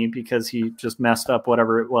Sammy because he just messed up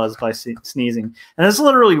whatever it was by sneezing. And this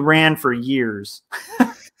literally ran for years.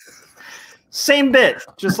 Same bit.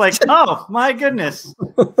 Just like, oh, my goodness.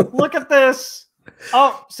 Look at this.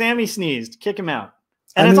 Oh, Sammy sneezed. Kick him out.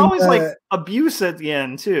 And it's always like abuse at the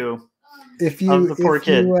end, too. If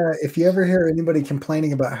you ever hear anybody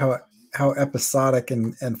complaining about how episodic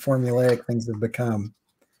and formulaic things have become,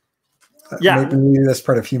 yeah, maybe that's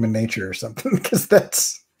part of human nature or something, because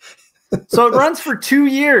that's so it runs for 2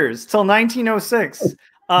 years till 1906.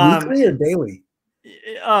 Weekly or daily?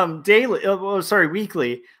 Daily. Oh, sorry,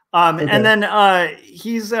 weekly. Okay. And then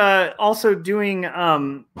he's also doing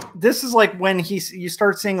this is like when you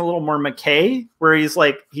start seeing a little more McKay, where he's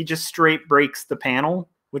like he just straight breaks the panel,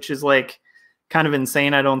 which is like kind of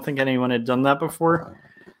insane. I don't think anyone had done that before.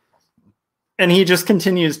 And he just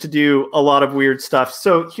continues to do a lot of weird stuff.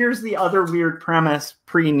 So here's the other weird premise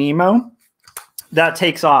pre-Nemo that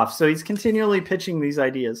takes off. So he's continually pitching these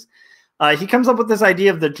ideas. He comes up with this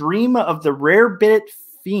idea of the dream of the rare bit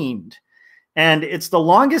fiend. And it's the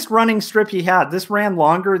longest running strip he had. This ran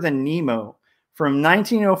longer than Nemo from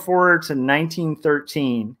 1904 to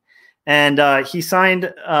 1913. And he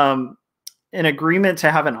signed an agreement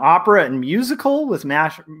to have an opera and musical with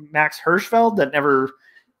Max Hirschfeld that never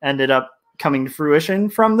ended up coming to fruition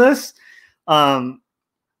from this.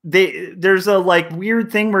 There's a like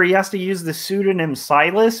weird thing where he has to use the pseudonym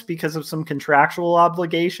Silas because of some contractual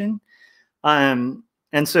obligation. And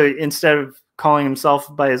so instead of calling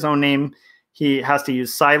himself by his own name, he has to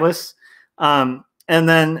use Silas. And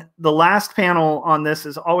then the last panel on this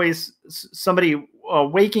is always somebody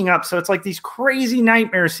waking up. So it's like these crazy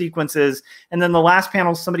nightmare sequences. And then the last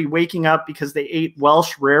panel is somebody waking up because they ate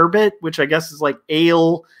Welsh rarebit, which I guess is like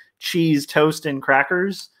ale, cheese, toast, and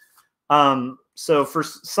crackers. So for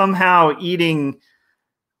somehow eating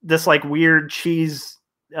this like weird cheese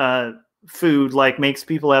food like makes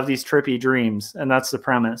people have these trippy dreams, and that's the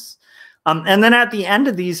premise. And then at the end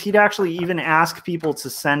of these, he'd actually even ask people to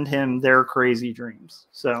send him their crazy dreams.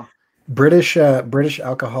 So British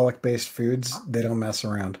alcoholic based foods, they don't mess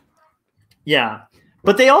around. Yeah,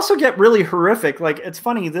 but they also get really horrific. Like, it's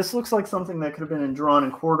funny, this looks like something that could have been in Drawn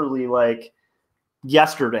and Quarterly like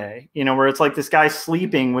yesterday, you know, where it's like this guy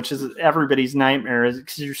sleeping, which is everybody's nightmare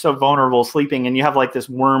because you're so vulnerable sleeping, and you have like this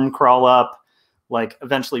worm crawl up, like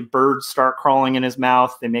eventually birds start crawling in his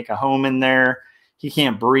mouth, they make a home in there, he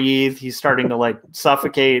can't breathe, he's starting to like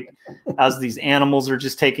suffocate as these animals are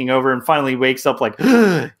just taking over, and finally wakes up like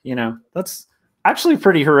you know, that's actually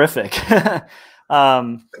pretty horrific.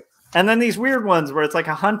 And then these weird ones where it's like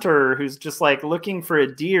a hunter who's just like looking for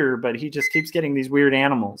a deer, but he just keeps getting these weird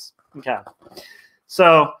animals. Okay.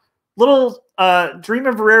 So Little Dream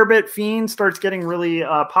of a Rarebit Fiend starts getting really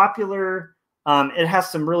popular. It has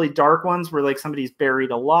some really dark ones where like somebody's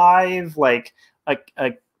buried alive, like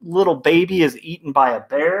a little baby is eaten by a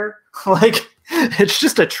bear. Like, it's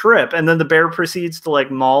just a trip. And then the bear proceeds to like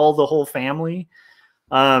maul the whole family.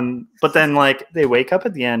 But then like they wake up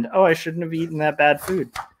at the end. Oh, I shouldn't have eaten that bad food.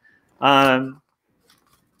 And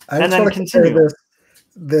then continue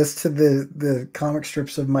this to the comic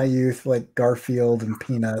strips of my youth, like Garfield and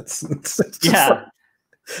Peanuts. Yeah,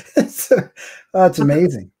 it's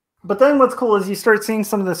amazing. But then what's cool is you start seeing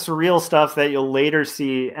some of the surreal stuff that you'll later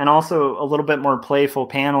see, and also a little bit more playful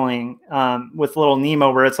paneling with Little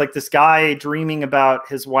Nemo, where it's like this guy dreaming about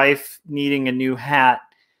his wife needing a new hat,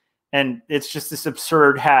 and it's just this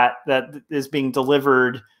absurd hat that is being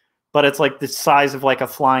delivered, but it's like the size of like a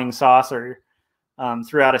flying saucer.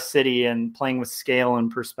 Throughout a city, and playing with scale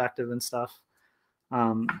and perspective and stuff.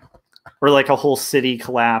 Or like a whole city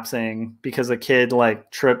collapsing because a kid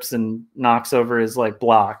like trips and knocks over his like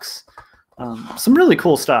blocks. Some really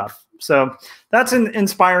cool stuff. So that's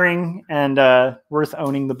inspiring and worth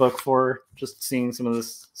owning the book for, just seeing some of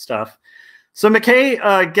this stuff. So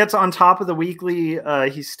McKay gets on top of the weekly.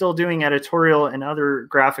 He's still doing editorial and other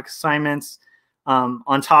graphic assignments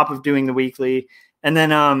on top of doing the weekly. And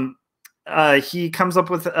then he comes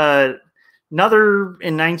up with another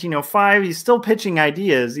in 1905. He's still pitching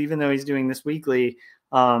ideas, even though he's doing this weekly,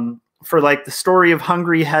 for like the story of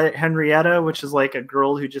Hungry Henrietta, which is like a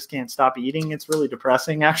girl who just can't stop eating. It's really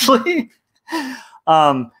depressing, actually.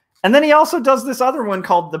 And then he also does this other one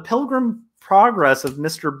called The Pilgrim Progress of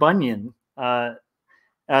Mr. Bunyan,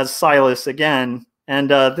 as Silas again.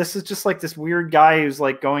 And this is just like this weird guy who's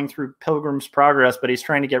like going through Pilgrim's Progress, but he's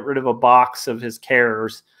trying to get rid of a box of his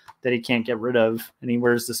cares that he can't get rid of, and he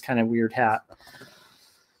wears this kind of weird hat.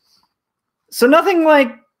 So nothing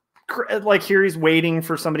like here he's waiting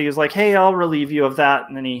for somebody who's like, hey, I'll relieve you of that,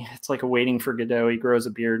 and then it's like a waiting for Godot. He grows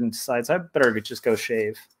a beard and decides I better just go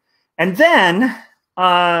shave. And then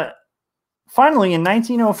finally in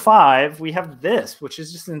 1905 we have this, which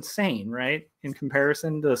is just insane, right, in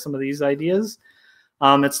comparison to some of these ideas.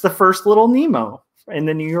 It's the first Little Nemo in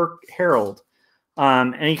the New York Herald.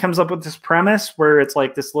 And he comes up with this premise where it's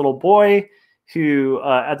like this little boy who,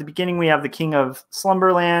 at the beginning, we have the king of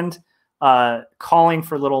Slumberland calling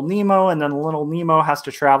for Little Nemo, and then Little Nemo has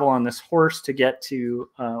to travel on this horse to get to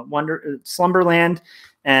Slumberland,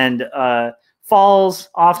 and falls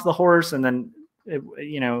off the horse, and then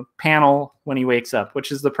panel when he wakes up,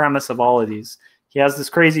 which is the premise of all of these. He has this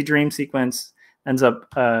crazy dream sequence, ends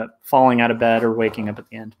up falling out of bed or waking up at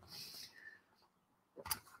the end.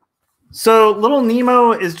 So Little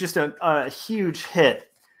Nemo is just a huge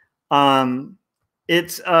hit.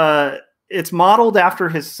 It's modeled after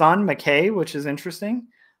his son McKay, which is interesting.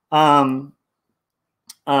 So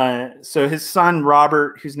his son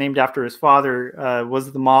Robert, who's named after his father,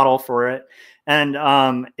 was the model for it, and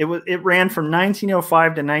it ran from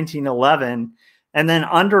 1905 to 1911, and then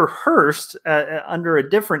under Hearst, under a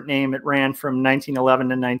different name, it ran from 1911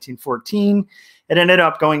 to 1914. It ended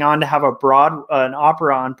up going on to have an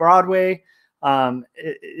opera on Broadway.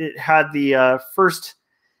 It had the first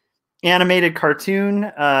animated cartoon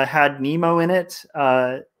had Nemo in it.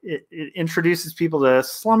 It introduces people to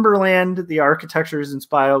Slumberland. The architecture is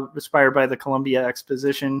inspired by the Columbia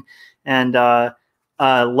Exposition, and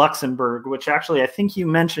Luxembourg, which actually I think you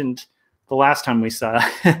mentioned the last time we saw.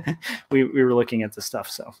 we were looking at the stuff.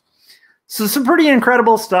 So some pretty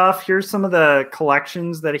incredible stuff. Here's some of the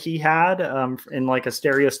collections that he had in like a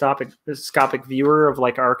stereoscopic viewer of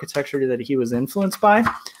like architecture that he was influenced by.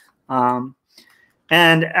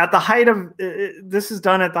 And at the height of this is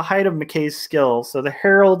done at the height of McKay's skill. So the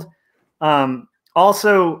Herald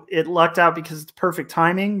also, it lucked out because it's perfect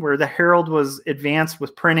timing where the Herald was advanced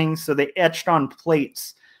with printing. So they etched on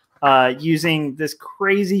plates using this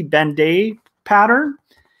crazy Ben-Day pattern.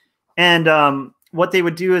 And what they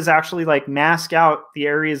would do is actually like mask out the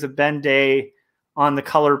areas of Ben-Day on the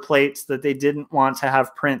color plates that they didn't want to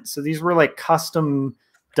have print. So these were like custom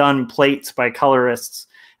done plates by colorists.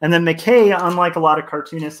 And then McKay, unlike a lot of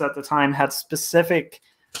cartoonists at the time, had specific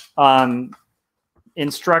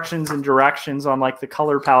instructions and directions on like the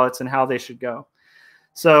color palettes and how they should go.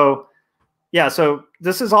 So yeah, so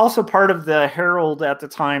this is also part of the Herald at the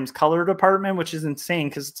time's color department, which is insane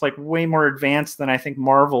because it's like way more advanced than I think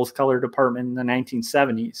Marvel's color department in the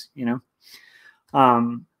 1970s, you know?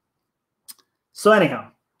 So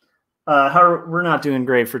anyhow, we're not doing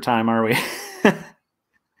great for time, are we?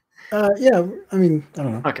 Yeah, I mean, I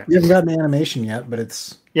don't know. Okay. We haven't gotten the animation yet, but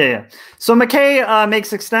it's... Yeah. So McKay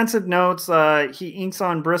makes extensive notes. He inks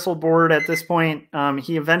on bristlepboard at this point.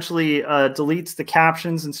 He eventually deletes the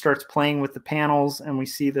captions and starts playing with the panels, and we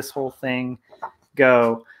see this whole thing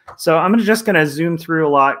go. So I'm just going to zoom through a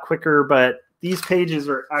lot quicker, but these pages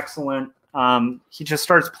are excellent. He just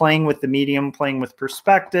starts playing with the medium, playing with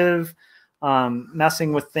perspective,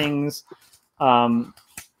 messing with things.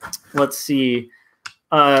 Let's see.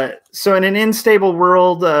 So in an unstable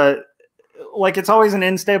world, like it's always an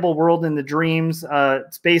unstable world in the dreams.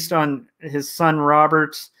 It's based on his son,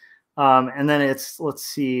 Robert. And then it's, let's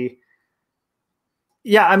see.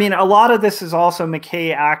 Yeah, I mean, a lot of this is also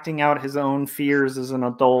McKay acting out his own fears as an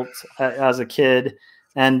adult, as a kid.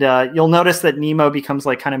 And you'll notice that Nemo becomes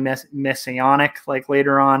like kind of messianic like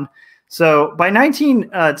later on. So by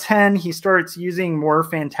 1910, he starts using more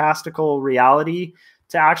fantastical reality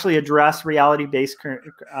to actually address reality-based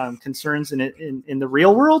concerns in the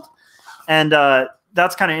real world. And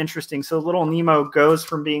that's kind of interesting. So Little Nemo goes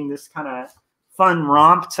from being this kind of fun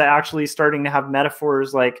romp to actually starting to have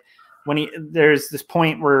metaphors, like when there's this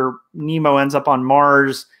point where Nemo ends up on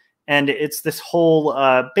Mars, and it's this whole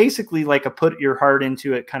basically like a put your heart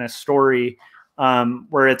into it kind of story,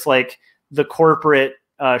 where it's like the corporate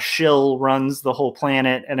shill runs the whole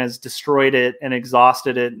planet and has destroyed it and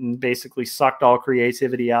exhausted it and basically sucked all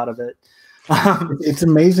creativity out of it. It's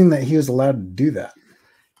amazing that he was allowed to do that.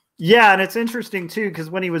 Yeah, and it's interesting too,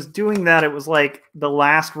 because when he was doing that, it was like the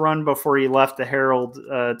last run before he left the Herald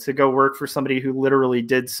to go work for somebody who literally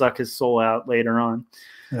did suck his soul out later on.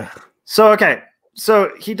 Yeah. So, okay.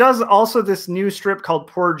 So he does also this new strip called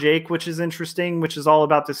Poor Jake, which is interesting, which is all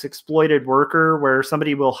about this exploited worker where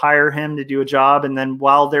somebody will hire him to do a job. And then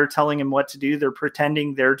while they're telling him what to do, they're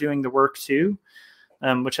pretending they're doing the work too,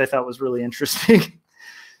 which I thought was really interesting.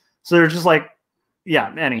 So they're just like,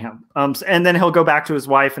 yeah, anyhow. And then he'll go back to his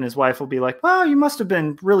wife, and his wife will be like, well, you must have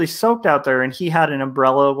been really soaked out there. And he had an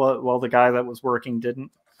umbrella while the guy that was working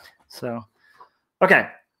didn't. So, okay.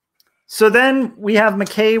 So then we have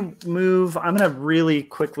McKay move. I'm going to really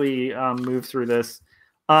quickly move through this.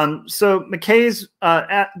 So McKay's,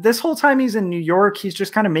 at this whole time he's in New York, he's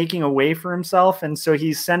just kind of making a way for himself. And so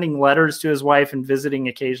he's sending letters to his wife and visiting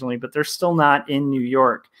occasionally, but they're still not in New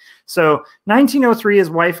York. So 1903, his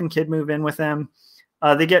wife and kid move in with him.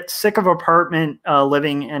 They get sick of apartment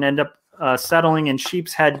living and end up settling in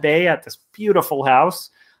Sheepshead Bay at this beautiful house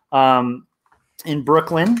in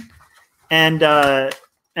Brooklyn.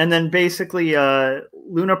 And then basically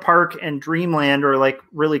Luna Park and Dreamland are like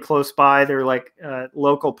really close by. They're like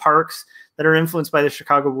local parks that are influenced by the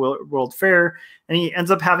Chicago World Fair. And he ends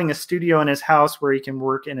up having a studio in his house where he can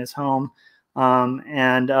work in his home.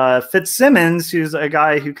 And Fitzsimmons, who's a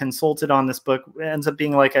guy who consulted on this book, ends up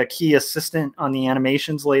being like a key assistant on the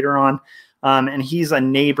animations later on. And he's a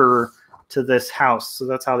neighbor to this house. So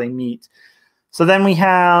that's how they meet. So then we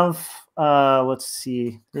have, let's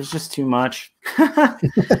see, there's just too much.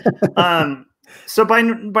 So by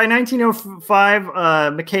 1905,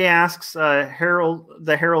 McKay asks the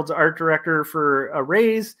Herald's art director for a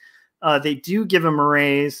raise. They do give him a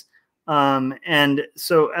raise. And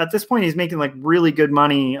so at this point, he's making like really good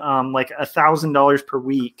money, like $1,000 per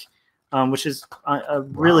week, which is a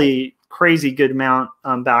really crazy good amount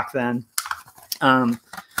back then.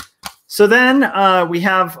 So then we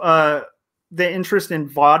have the interest in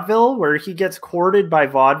vaudeville, where he gets courted by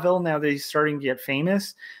vaudeville now that he's starting to get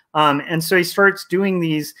famous. And so he starts doing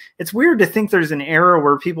these. It's weird to think there's an era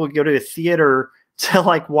where people go to a theater to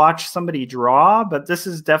like watch somebody draw, but this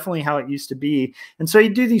is definitely how it used to be. And so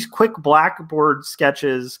he'd do these quick blackboard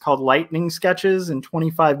sketches called lightning sketches. In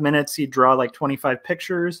 25 minutes, he'd draw like 25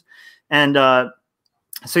 pictures. And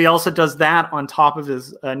so he also does that on top of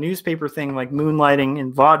his newspaper thing, like moonlighting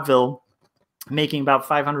in vaudeville, making about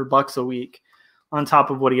 $500 a week on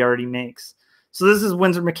top of what he already makes. So this is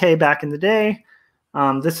Windsor McCay back in the day.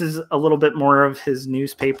 This is a little bit more of his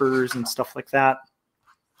newspapers and stuff like that.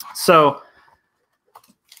 So,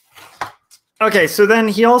 okay, so then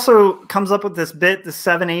he also comes up with this bit, the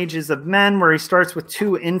 7 Ages of Men, where he starts with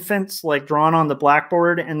 2 infants like drawn on the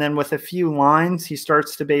blackboard, and then with a few lines, he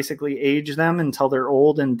starts to basically age them until they're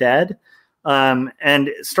old and dead,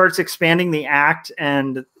 and starts expanding the act,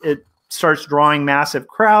 and it starts drawing massive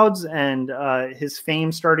crowds, and his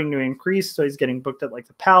fame starting to increase. So he's getting booked at like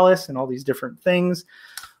the Palace and all these different things.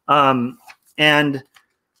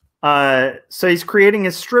 So he's creating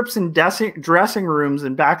his strips in dressing rooms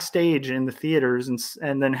and backstage in the theaters,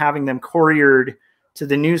 and then having them couriered to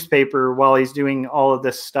the newspaper while he's doing all of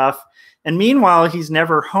this stuff. And meanwhile, he's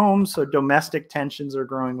never home, so domestic tensions are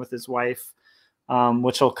growing with his wife,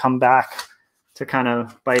 which will come back to kind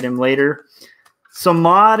of bite him later. So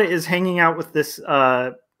Maud is hanging out with this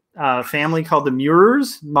family called the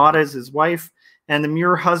Muirs. Maud is his wife. And the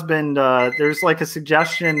Muir husband, there's like a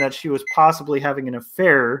suggestion that she was possibly having an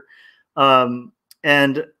affair. So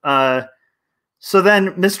then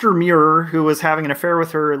Mr. Muir, who was having an affair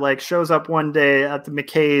with her, like shows up one day at the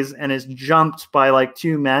McKays and is jumped by like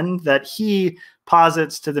 2 men that he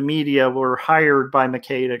posits to the media were hired by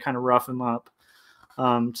McKay to kind of rough him up,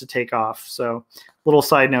 to take off. So little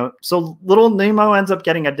side note. So Little Nemo ends up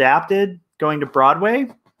getting adapted, going to Broadway,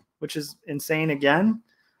 which is insane again.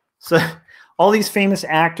 So all these famous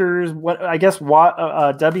actors,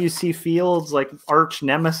 W.C. Fields, like arch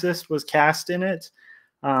nemesis, was cast in it.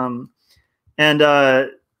 So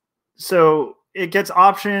it gets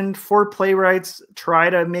optioned. 4 playwrights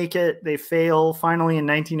try to make it. They fail. Finally, in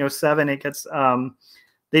 1907, it gets,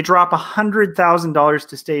 they drop $100,000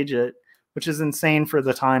 to stage it, which is insane for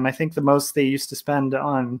the time. I think the most they used to spend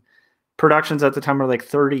on productions at the time were like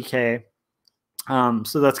 $30K.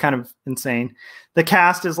 So that's kind of insane. The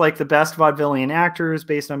cast is like the best vaudevillian actors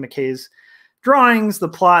based on McKay's drawings. The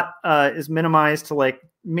plot is minimized to like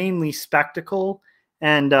mainly spectacle.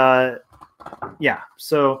 And yeah,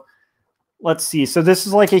 so let's see. So this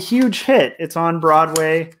is like a huge hit. It's on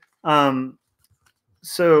Broadway.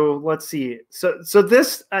 So let's see. So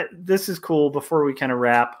this is cool before we kind of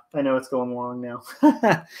wrap. I know it's going long now.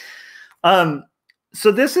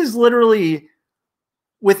 So this is literally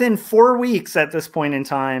within 4 weeks at this point in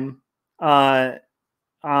time. Windsor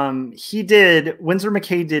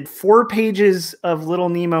McCay did 4 pages of Little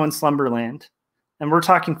Nemo and Slumberland. And we're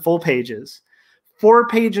talking full pages. 4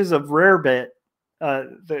 pages of Rarebit,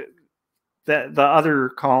 the other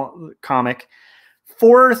comic.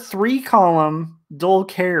 4 3-column Dull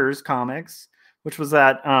Cares comics, which was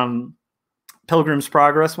that Pilgrim's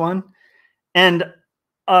Progress one. And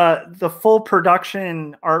the full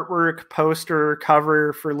production artwork, poster,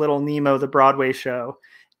 cover for Little Nemo, the Broadway show.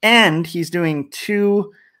 And he's doing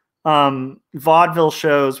 2 vaudeville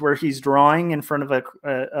shows where he's drawing in front of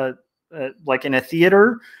like in a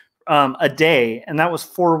theater a day. And that was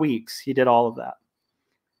 4 weeks. He did all of that,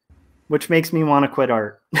 which makes me want to quit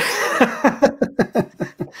art.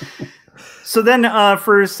 So then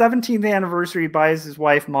for his 17th anniversary, he buys his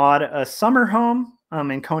wife Maud a summer home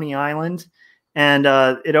in Coney Island. And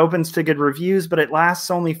it opens to good reviews, but it lasts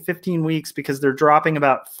only 15 weeks because they're dropping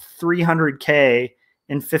about $300K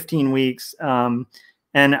in 15 weeks. And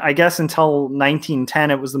I guess until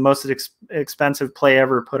 1910, it was the most expensive play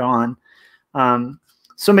ever put on.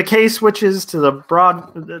 So McKay switches to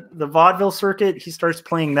the vaudeville circuit. He starts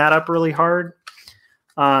playing that up really hard.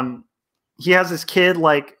 He has his kid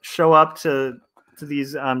like show up to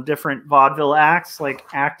these different vaudeville acts, like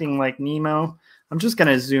acting like Nemo. I'm just going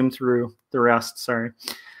to zoom through the rest. Sorry.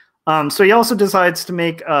 So he also decides to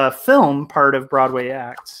make a film part of Broadway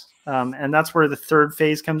acts. And that's where the 3rd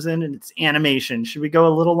phase comes in, and it's animation. Should we go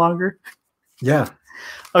a little longer? Yeah.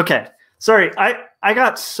 Okay. Sorry. I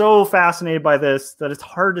got so fascinated by this that it's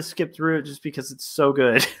hard to skip through it just because it's so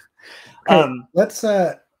good. Okay,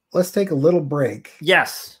 let's take a little break.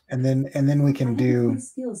 Yes. And then we can do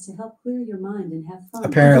skills to help clear your mind and have fun.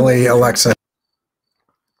 Apparently Alexa.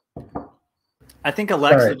 I think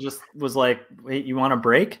Alexa just was like, wait, you want a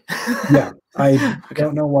break? Yeah. I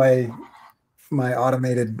don't know why my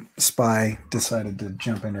automated spy decided to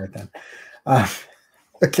jump in right then.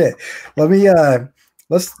 Okay, let me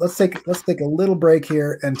let's take a little break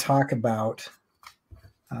here and talk about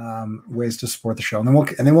ways to support the show, and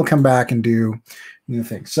then we'll come back and do new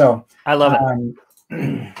things. So I love it.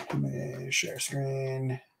 Let me share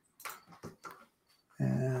screen,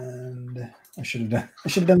 and I should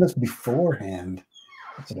have done this beforehand.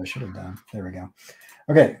 That's what I should have done. There we go.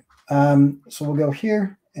 Okay, so we'll go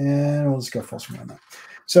here, and we'll just go full screen on that.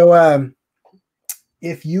 So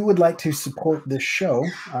if you would like to support this show,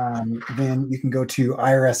 then you can go to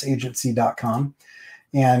irsagency.com.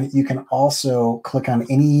 And you can also click on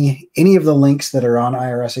any of the links that are on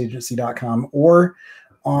irsagency.com or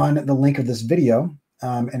on the link of this video.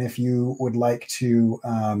 And if you would like to,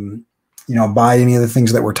 buy any of the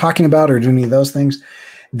things that we're talking about or do any of those things,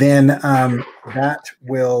 then that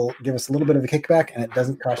will give us a little bit of a kickback, and it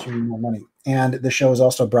doesn't cost you any more money. And the show is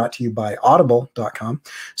also brought to you by audible.com.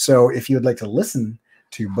 So if you would like to listen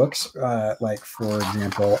to books, like, for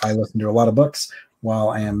example, I listen to a lot of books while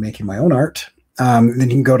I am making my own art. Then you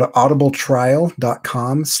can go to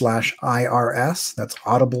audibletrial.com/IRS. That's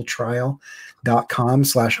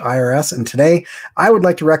audibletrial.com/IRS. And today I would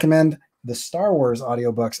like to recommend the Star Wars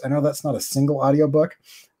audiobooks. I know that's not a single audiobook,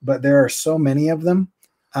 but there are so many of them,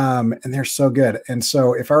 and they're so good. And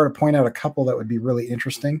so if I were to point out a couple that would be really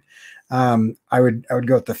interesting, I would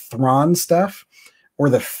go with the Thrawn stuff, or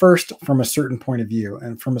the first From a Certain Point of View.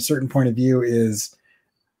 And From a Certain Point of View is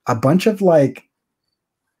a bunch of like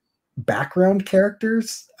background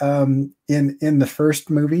characters in the first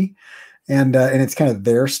movie, and it's kind of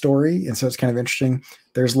their story, and so it's kind of interesting.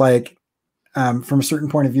 There's like From a Certain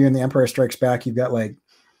Point of View in The Empire Strikes Back, you've got like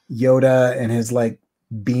Yoda and his like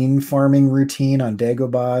bean farming routine on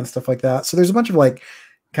Dagobah and stuff like that. So there's a bunch of like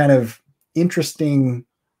kind of interesting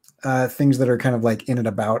things that are kind of like in and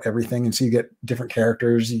about everything, and so you get different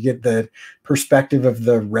characters. You get the perspective of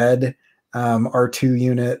the red R2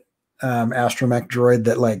 unit astromech droid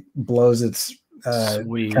that like blows its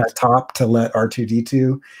kind of top to let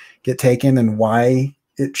R2D2 get taken, and why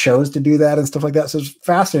it chose to do that and stuff like that. So it's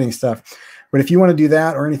fascinating stuff. But if you want to do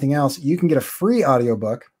that or anything else, you can get a free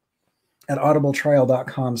audiobook at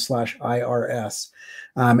audibletrial.com/IRS.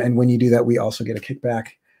 And when you do that, we also get a kickback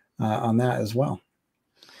on that as well.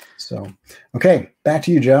 So, okay, back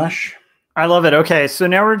to you, Josh. I love it. Okay, so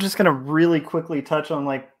now we're just going to really quickly touch on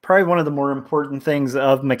like probably one of the more important things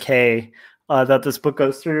of McKay that this book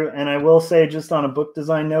goes through. And I will say, just on a book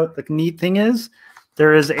design note, the neat thing is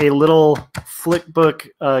there is a little flick book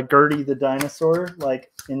Gertie the Dinosaur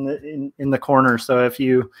like in the corner. So if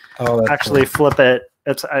you actually flip it,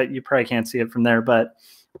 it's you probably can't see it from there, but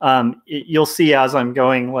you'll see as I'm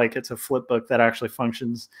going, like it's a flip book that actually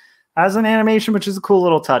functions as an animation, which is a cool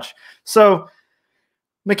little touch. So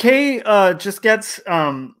McKay just gets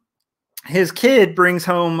his kid brings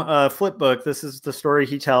home a flip book. This is the story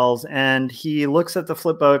he tells, and he looks at the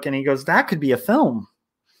flip book and he goes, "That could be a film."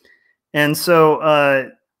 And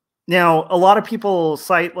so now a lot of people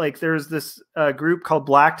cite like there's this group called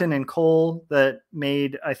Blackton and Cole that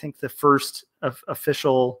made, I think, the first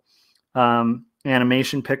official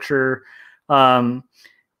animation picture.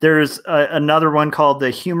 There's another one called The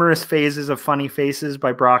Humorous Phases of Funny Faces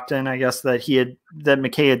by Brockton, I guess, that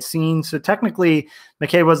McKay had seen. So technically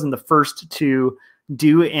McKay wasn't the first to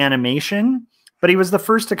do animation, but he was the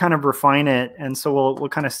first to kind of refine it. And so we'll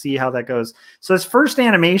kind of see how that goes. So his first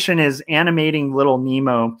animation is animating Little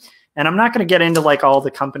Nemo. And I'm not going to get into like all the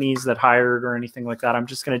companies that hired or anything like that. I'm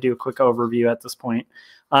just going to do a quick overview at this point.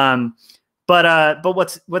 But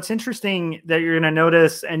what's interesting that you're going to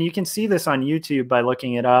notice, and you can see this on YouTube by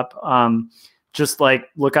looking it up, just like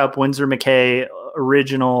look up Windsor McCay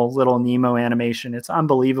original Little Nemo animation. It's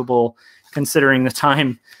unbelievable considering the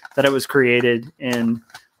time that it was created in.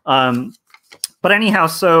 But anyhow,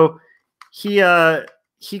 so he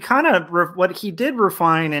kind of what he did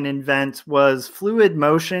refine and invent was fluid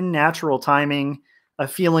motion, natural timing, a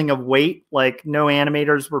feeling of weight. Like no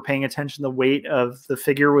animators were paying attention to the weight of the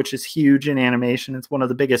figure, which is huge in animation. It's one of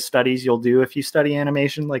the biggest studies you'll do if you study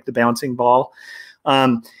animation, like the bouncing ball.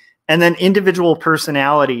 And then individual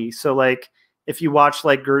personality. So like if you watch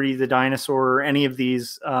like Gertie the Dinosaur or any of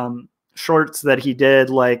these shorts that he did,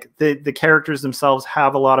 like the characters themselves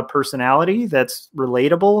have a lot of personality that's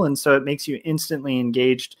relatable. And so it makes you instantly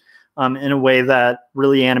engaged in a way that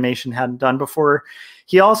really animation hadn't done before.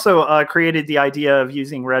 He also created the idea of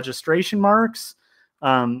using registration marks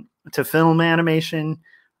to film animation.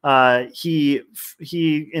 He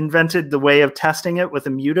invented the way of testing it with a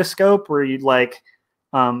mutoscope, where you'd like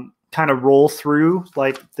kind of roll through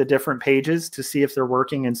like the different pages to see if they're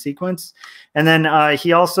working in sequence. And then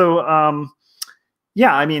he also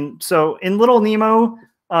Yeah, I mean, so in Little Nemo,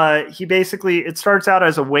 he basically, it starts out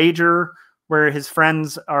as a wager where his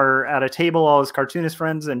friends are at a table, all his cartoonist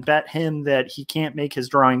friends, and bet him that he can't make his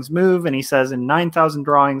drawings move. And he says, in 9,000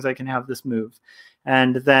 drawings, I can have this move.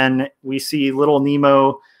 And then we see Little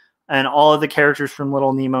Nemo and all of the characters from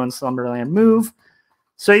Little Nemo and Slumberland move.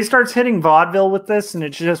 So he starts hitting vaudeville with this, and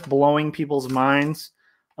it's just blowing people's minds.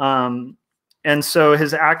 And so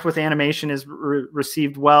his act with animation is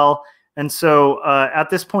received well. And so at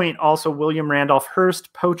this point, also William Randolph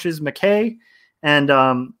Hearst poaches McKay,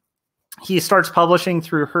 and he starts publishing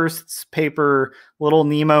through Hearst's paper Little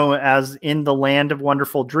Nemo as In the Land of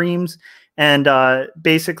Wonderful Dreams. And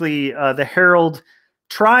basically the Herald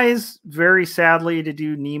tries very sadly to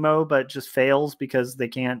do Nemo, but just fails because they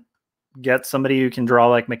can't get somebody who can draw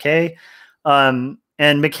like McKay. And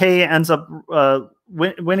McKay ends up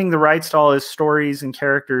winning the rights to all his stories and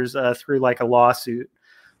characters through like a lawsuit.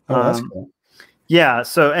 Oh, that's cool. Yeah.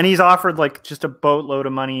 So, and he's offered like just a boatload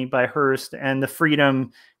of money by Hearst and the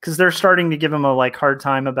freedom, because they're starting to give him a like hard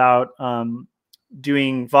time about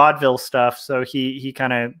doing vaudeville stuff. So he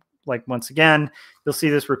kind of like, once again, you'll see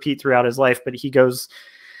this repeat throughout his life, but he goes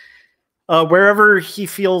wherever he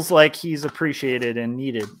feels like he's appreciated and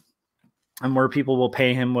needed, and where people will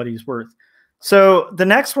pay him what he's worth. So the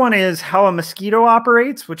next one is How a Mosquito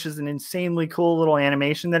Operates, which is an insanely cool little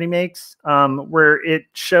animation that he makes, where it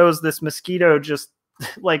shows this mosquito just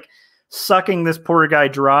like sucking this poor guy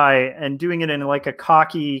dry and doing it in like a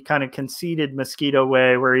cocky kind of conceited mosquito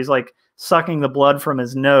way, where he's like sucking the blood from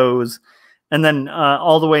his nose, and then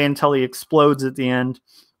all the way until he explodes at the end,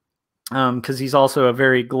 because he's also a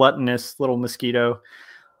very gluttonous little mosquito.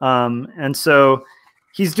 And so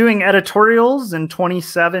he's doing editorials and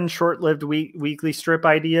 27 short-lived weekly strip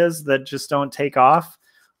ideas that just don't take off.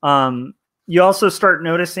 You also start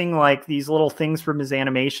noticing like these little things from his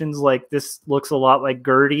animations, like this looks a lot like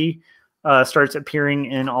Gertie, starts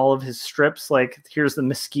appearing in all of his strips. Like here's the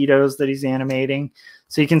mosquitoes that he's animating.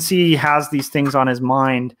 So you can see he has these things on his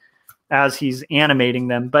mind as he's animating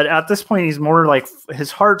them. But at this point, he's more like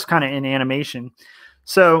his heart's kind of in animation.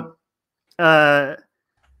 So the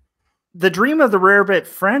Dream of the Rarebit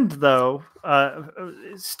Friend, though,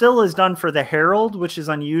 still is done for the Herald, which is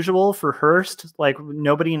unusual for Hearst. Like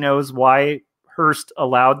nobody knows why Hearst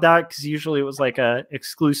allowed that, because usually it was like a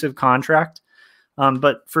exclusive contract.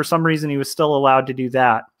 But for some reason, he was still allowed to do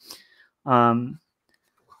that.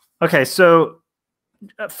 Okay, so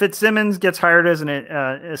Fitzsimmons gets hired as an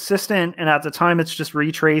assistant, and at the time, it's just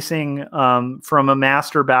retracing from a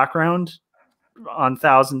master background on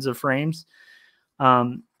thousands of frames.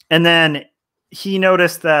 And then he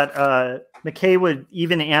noticed that McKay would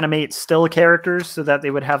even animate still characters so that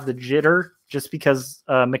they would have the jitter, just because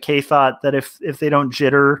McKay thought that if they don't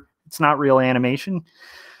jitter, it's not real animation.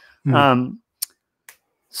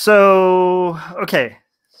 So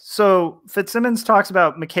Fitzsimmons talks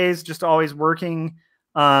about McKay's just always working.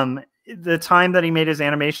 The time that he made his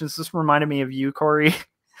animations, this reminded me of you, Cory.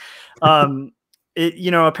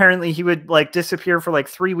 Apparently he would like disappear for like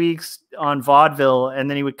 3 weeks on vaudeville, and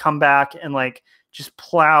then he would come back and like just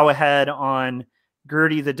plow ahead on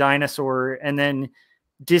Gertie the Dinosaur, and then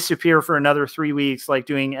disappear for another 3 weeks, like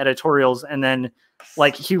doing editorials. And then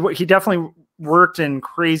like he definitely worked in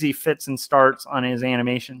crazy fits and starts on his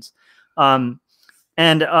animations. And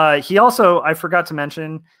he also, I forgot to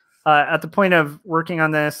mention, at the point of working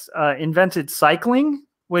on this, invented cycling,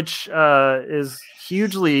 which is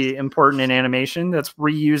hugely important in animation. That's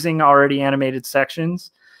reusing already animated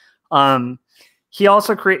sections. He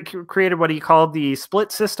also created what he called the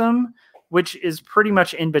split system, which is pretty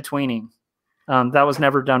much in-betweening. That was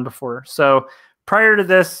never done before. So prior to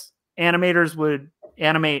this, animators would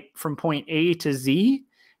animate from point A to Z,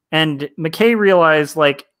 and McKay realized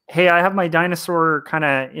like, hey, I have my dinosaur kind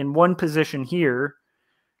of in one position here,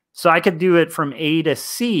 so I could do it from A to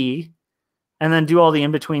C, and then do all the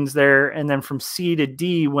in-betweens there. And then from C to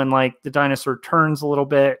D, when like the dinosaur turns a little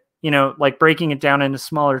bit, like breaking it down into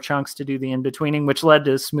smaller chunks to do the in-betweening, which led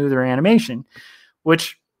to smoother animation,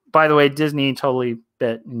 which, by the way, Disney totally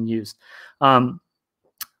bit and used. And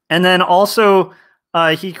then also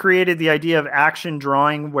he created the idea of action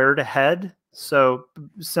drawing where to head. So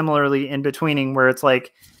similarly in-betweening, where it's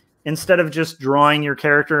like, instead of just drawing your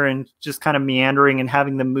character and just kind of meandering and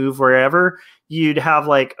having them move wherever, you'd have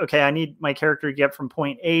like, okay, I need my character to get from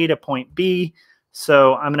point A to point B.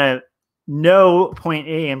 So I'm going to know point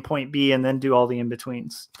A and point B and then do all the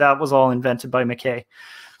in-betweens. That was all invented by McKay.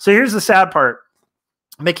 So here's the sad part.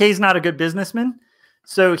 McKay's not a good businessman.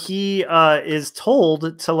 So he is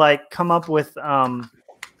told to like come up with,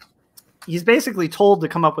 he's basically told to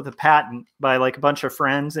come up with a patent by like a bunch of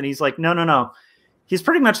friends. And he's like, no. he's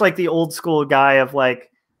pretty much like the old school guy of like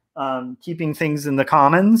keeping things in the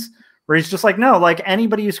commons, where he's just like, no, like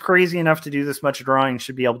anybody who's crazy enough to do this much drawing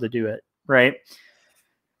should be able to do it, right?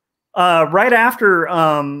 Right after,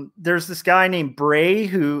 there's this guy named Bray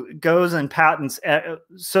who goes and patents.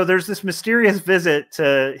 So there's this mysterious visit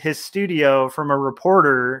to his studio from a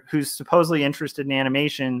reporter who's supposedly interested in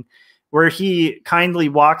animation, where he kindly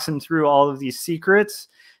walks him through all of these secrets.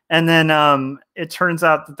 And then it turns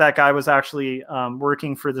out that that guy was actually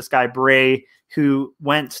working for this guy Bray, who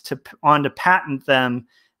went on to patent them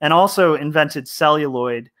and also invented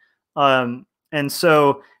celluloid. And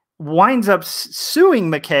so winds up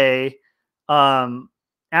suing McKay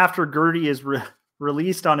after Gertie is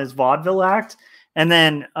released on his vaudeville act. And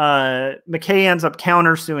then McKay ends up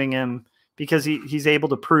countersuing him because he's able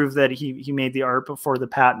to prove that he made the art before the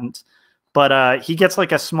patent. But he gets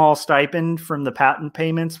like a small stipend from the patent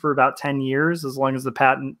payments for about 10 years, as long as the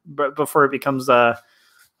patent, before it becomes I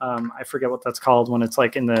forget what that's called when it's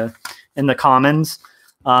like in the commons.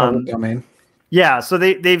 Public domain. Yeah, so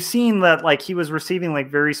they've seen that like he was receiving like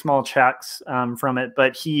very small checks from it,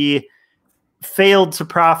 but he failed to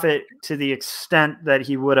profit to the extent that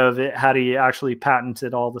he would have had he actually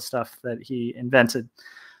patented all the stuff that he invented.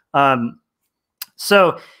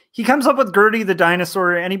 So he comes up with Gertie the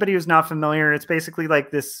Dinosaur. Anybody who's not familiar, it's basically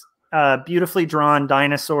like this beautifully drawn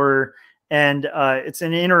dinosaur, and it's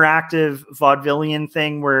an interactive vaudevillian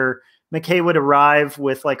thing where McKay would arrive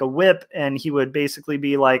with like a whip, and he would basically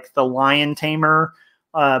be like the lion tamer.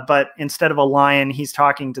 But instead of a lion, he's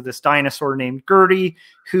talking to this dinosaur named Gertie,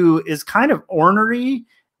 who is kind of ornery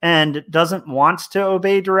and doesn't want to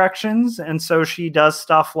obey directions. And so she does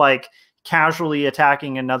stuff like casually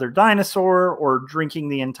attacking another dinosaur or drinking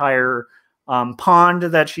the entire pond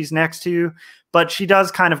that she's next to. But she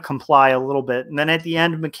does kind of comply a little bit. And then at the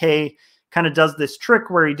end, McKay kind of does this trick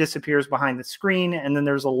where he disappears behind the screen, and then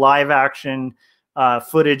there's a live action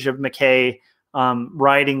footage of McKay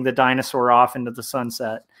riding the dinosaur off into the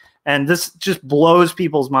sunset. And this just blows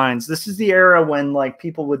people's minds. This is the era when like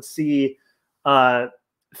people would see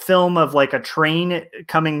film of like a train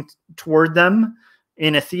coming toward them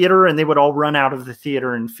in a theater, and they would all run out of the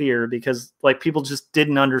theater in fear because like people just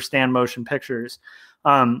didn't understand motion pictures.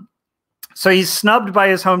 So he's snubbed by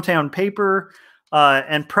his hometown paper.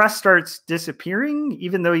 And press starts disappearing,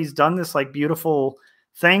 even though he's done this like beautiful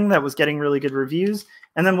thing that was getting really good reviews.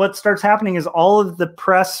 And then what starts happening is all of the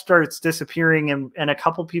press starts disappearing, and a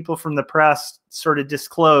couple people from the press sort of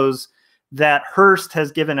disclose that Hearst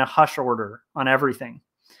has given a hush order on everything.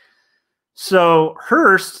 So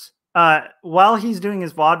Hearst, while he's doing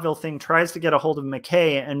his vaudeville thing, tries to get a hold of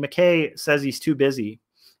McKay, and McKay says he's too busy.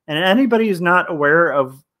 And anybody who's not aware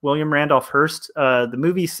of William Randolph Hearst, the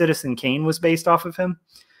movie Citizen Kane was based off of him.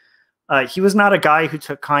 He was not a guy who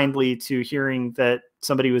took kindly to hearing that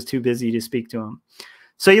somebody was too busy to speak to him.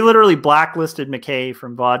 So he literally blacklisted McKay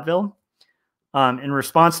from vaudeville in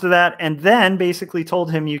response to that, and then basically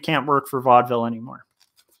told him, you can't work for vaudeville anymore.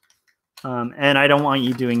 And I don't want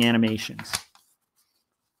you doing animations.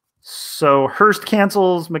 So Hearst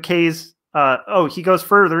cancels McKay's, he goes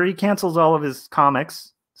further. He cancels all of his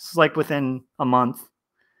comics. This is like within a month.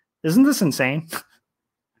 Isn't this insane?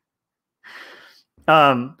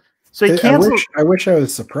 So he cancels. I wish I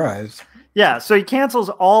was surprised. Yeah, so he cancels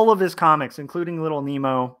all of his comics, including Little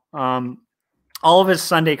Nemo, all of his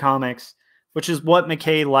Sunday comics, which is what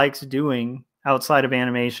McKay likes doing outside of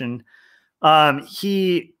animation.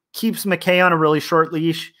 He keeps McKay on a really short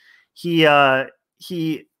leash. He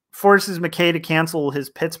forces McKay to cancel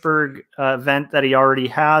his Pittsburgh event that he already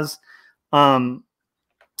has.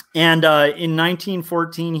 And in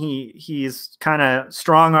 1914, he's kind of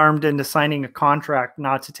strong-armed into signing a contract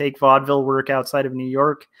not to take vaudeville work outside of New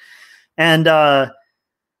York. And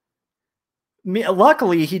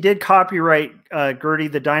luckily, he did copyright Gertie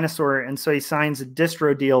the Dinosaur, and so he signs a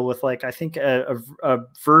distro deal with, like, I think a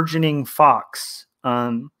burgeoning Fox.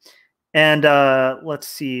 And let's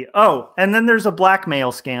see. Oh, and then there's a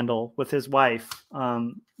blackmail scandal with his wife,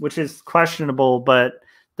 which is questionable, but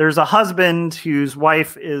there's a husband whose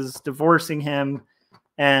wife is divorcing him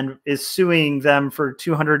and is suing them for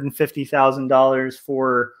 $250,000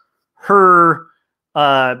 for her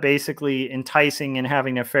basically enticing and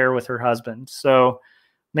having an affair with her husband. So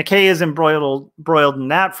McKay is embroiled in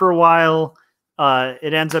that for a while.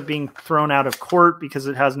 It ends up being thrown out of court because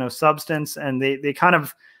it has no substance, and they kind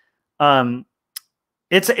of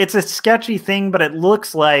it's a sketchy thing, but it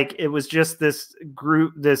looks like it was just this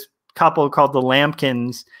couple called the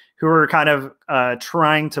Lampkins who are kind of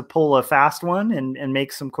trying to pull a fast one and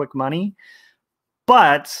make some quick money.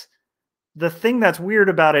 But the thing that's weird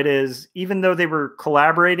about it is, even though they were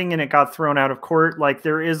collaborating and it got thrown out of court, like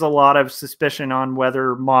there is a lot of suspicion on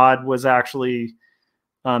whether Maude was actually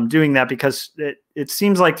doing that, because it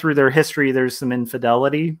seems like through their history there's some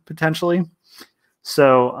infidelity potentially.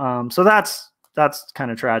 So that's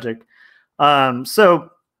kind of tragic. So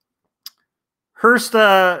Hearst,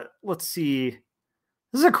 let's see,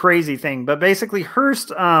 this is a crazy thing, but basically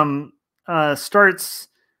Hearst starts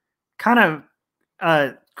kind of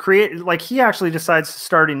he actually decides to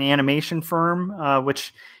start an animation firm,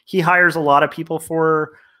 which he hires a lot of people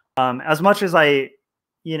for. As much as I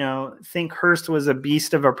think Hearst was a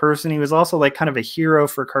beast of a person, he was also like kind of a hero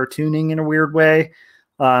for cartooning in a weird way.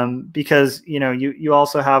 Because, you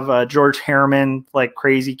also have George Harriman, like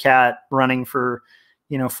Crazy Cat, running for,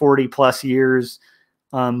 40 plus years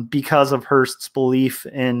because of Hearst's belief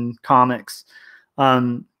in comics.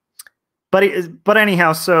 But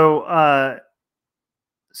anyhow, so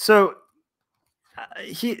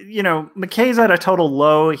he, McKay's at a total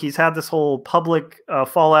low. He's had this whole public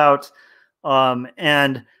fallout,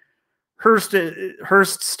 and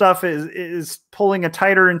Hearst stuff is pulling a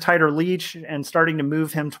tighter and tighter leash and starting to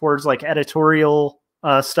move him towards like editorial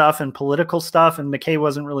stuff and political stuff. And McKay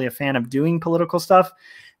wasn't really a fan of doing political stuff.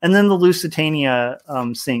 And then the Lusitania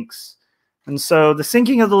sinks. And so the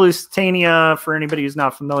sinking of the Lusitania, for anybody who's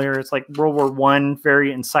not familiar, it's like World War I,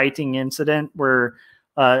 very inciting incident where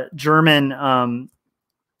German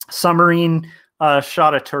submarine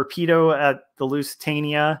shot a torpedo at the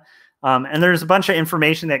Lusitania. And there's a bunch of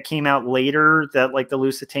information that came out later that like the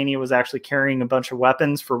Lusitania was actually carrying a bunch of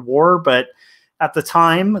weapons for war, but at the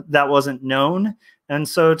time that wasn't known. And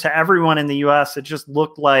so to everyone in the US, it just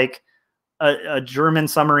looked like a German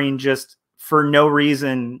submarine just for no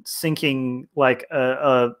reason sinking like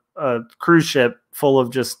a cruise ship full of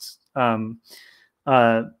just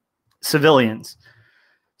civilians.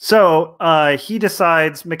 So McKay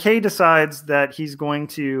decides that he's going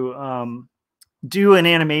to do an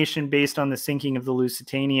animation based on the sinking of the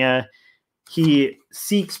Lusitania. He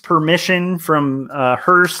seeks permission from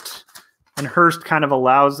Hearst, and Hearst kind of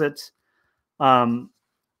allows it.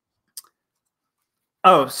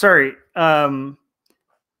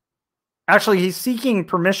 Actually, he's seeking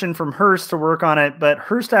permission from Hearst to work on it, but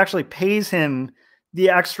Hearst actually pays him the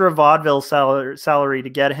extra vaudeville salary to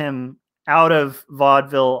get him out of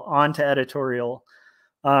vaudeville onto editorial.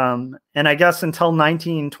 And I guess until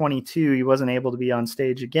 1922, he wasn't able to be on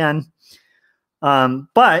stage again.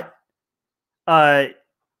 But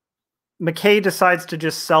McKay decides to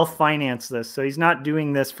just self-finance this. So he's not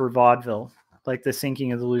doing this for vaudeville, like the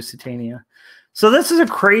sinking of the Lusitania. So this is a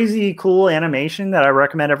crazy cool animation that I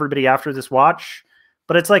recommend everybody after this watch.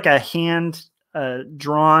 But it's like a hand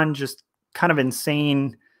drawn, just kind of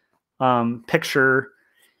insane picture.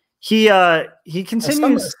 He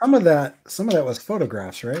continues. Some of that was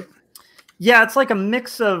photographs, right? Yeah, it's like a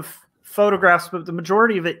mix of photographs, but the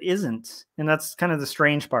majority of it isn't, and that's kind of the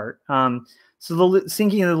strange part. So the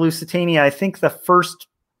sinking of the Lusitania, I think the first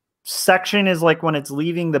section is like when it's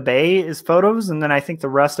leaving the bay is photos, and then I think the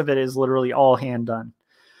rest of it is literally all hand done,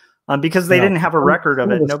 because they didn't have a record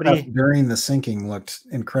of it. Nobody during the sinking looked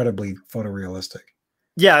incredibly photorealistic.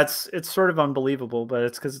 Yeah, it's sort of unbelievable, but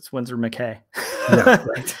it's because it's Windsor McCay. Yeah,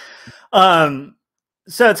 right.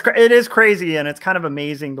 So it is crazy, and it's kind of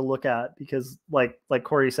amazing to look at because, like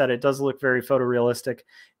Cory said, it does look very photorealistic.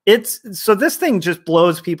 So this thing just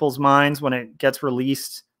blows people's minds when it gets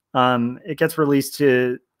released. It gets released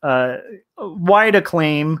to wide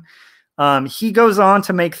acclaim. He goes on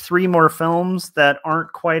to make 3 more films that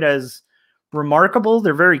aren't quite as remarkable.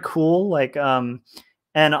 They're very cool, and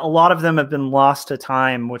a lot of them have been lost to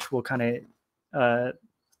time, which we'll kind of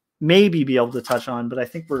maybe be able to touch on, but I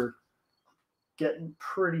think we're getting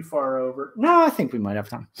pretty far over. No, I think we might have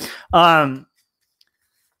time.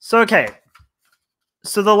 Okay.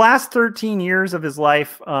 So the last 13 years of his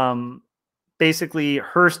life, basically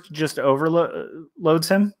Hearst just overloads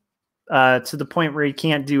him to the point where he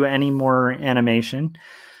can't do any more animation.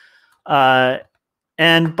 And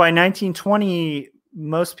by 1920,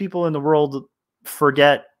 most people in the world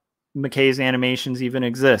forget McKay's animations even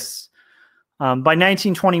exists. By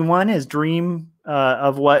 1921, his dream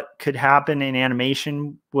of what could happen in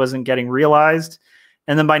animation wasn't getting realized.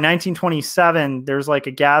 And then by 1927, there's like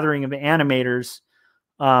a gathering of animators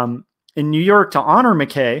in New York to honor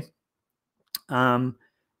McKay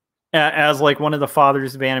as like one of the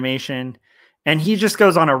fathers of animation. And he just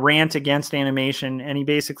goes on a rant against animation. And he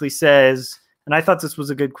basically says, and I thought this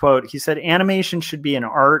was a good quote, he said, "Animation should be an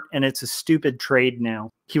art and it's a stupid trade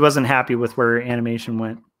now." He wasn't happy with where animation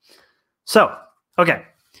went. So, okay.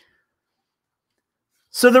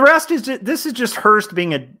 So the rest is this is just Hearst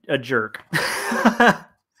being a jerk.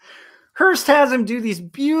 Hearst has him do these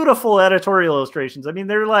beautiful editorial illustrations. I mean,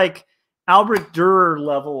 they're like Albrecht Dürer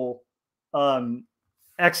level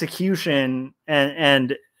execution,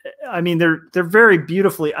 and I mean they're very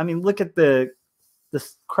beautifully. I mean, look at the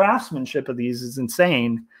craftsmanship of these is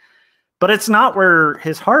insane, but it's not where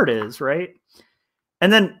his heart is, right?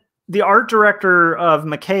 And then the art director of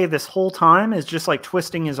McKay this whole time is just like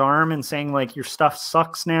twisting his arm and saying like, your stuff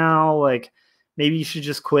sucks now. Like maybe you should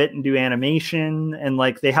just quit and do animation. And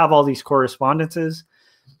like, they have all these correspondences.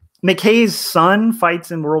 McKay's son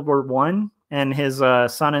fights in World War I and his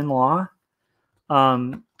son-in-law.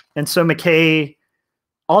 And so McKay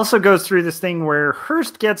also goes through this thing where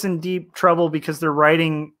Hearst gets in deep trouble because they're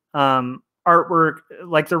writing artwork,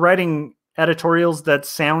 like they're writing editorials that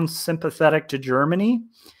sound sympathetic to Germany.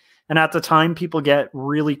 And at the time, people get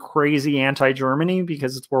really crazy anti-Germany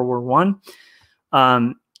because it's World War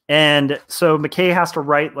I. And so McKay has to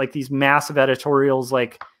write like these massive editorials,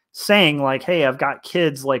 like saying like, hey, I've got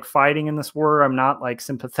kids like fighting in this war. I'm not like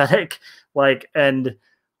sympathetic. Like, and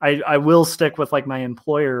I will stick with like my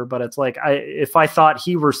employer, but it's like, if I thought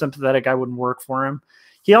he were sympathetic, I wouldn't work for him.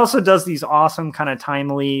 He also does these awesome kind of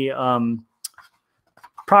timely,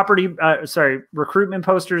 recruitment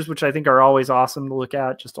posters, which I think are always awesome to look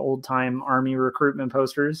at. Just old time army recruitment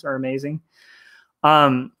posters are amazing.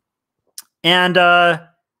 And Windsor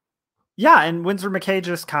McCay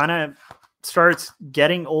just kind of starts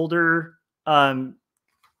getting older, mentoring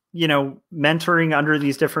under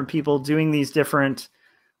these different people, doing these different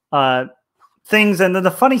things. And then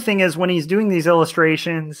the funny thing is when he's doing these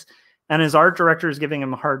illustrations and his art director is giving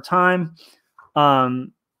him a hard time,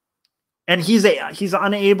 and he's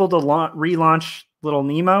unable to relaunch Little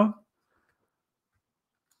Nemo.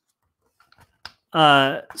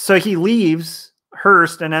 So he leaves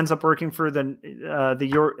Hearst and ends up working for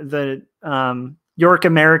the York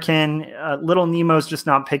American. Little Nemo's just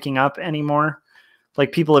not picking up anymore.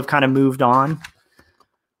 Like people have kind of moved on.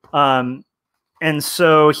 And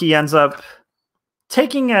so he ends up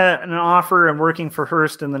taking an offer and working for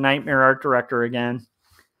Hearst and the Nightmare art director again.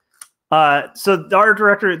 So the art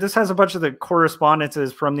director, this has a bunch of the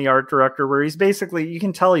correspondences from the art director where he's basically, you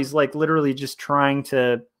can tell he's like literally just trying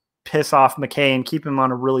to piss off McKay and keep him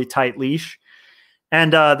on a really tight leash.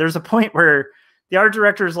 And there's a point where the art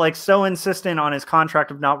director is like so insistent on his contract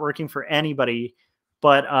of not working for anybody.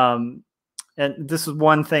 But, and this is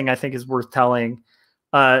one thing I think is worth telling,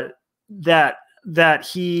 that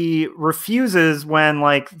he refuses when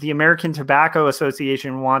like the American Tobacco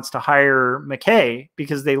Association wants to hire McKay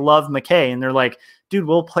because they love McKay. And they're like, dude,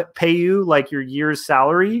 we'll pay you like your year's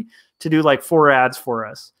salary to do like 4 ads for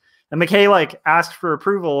us. And McKay like asked for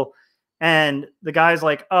approval and the guy's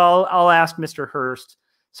like, oh, I'll ask Mr. Hearst.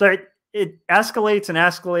 So it escalates and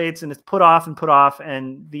escalates and it's put off and put off.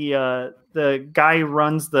 And the guy who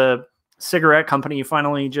runs the cigarette company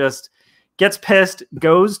finally just gets pissed,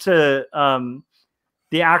 goes to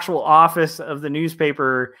the actual office of the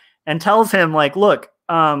newspaper and tells him like, look,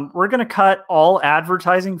 we're going to cut all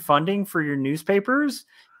advertising funding for your newspapers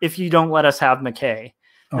if you don't let us have McKay.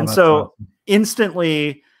 Oh, and so awesome.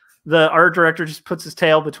 Instantly the art director just puts his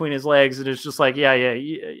tail between his legs and is just like,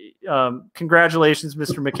 congratulations,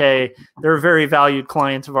 Mr. McKay. They're a very valued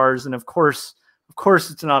client of ours. And of course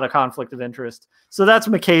it's not a conflict of interest. So that's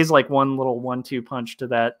McKay's like one little 1-2 punch to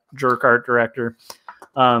that jerk art director.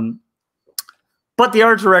 But the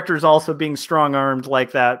art director is also being strong-armed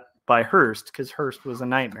like that by Hearst because Hearst was a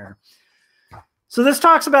nightmare. So this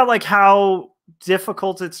talks about like how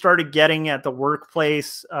difficult it started getting at the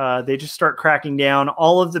workplace. They just start cracking down.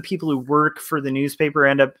 All of the people who work for the newspaper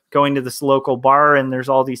end up going to this local bar, and there's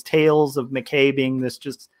all these tales of McKay being this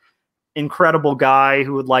just incredible guy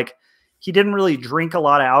who would like, he didn't really drink a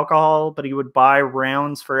lot of alcohol, but he would buy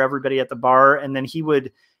rounds for everybody at the bar, and then he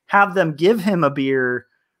would have them give him a beer,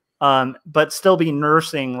 but still be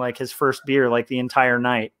nursing like his first beer like the entire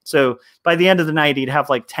night. So by the end of the night, he'd have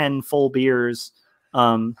like 10 full beers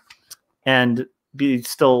and be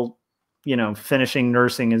still, finishing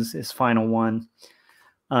nursing his final one.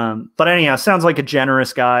 But anyhow, sounds like a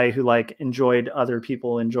generous guy who like enjoyed other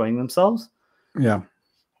people enjoying themselves. Yeah.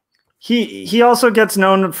 He also gets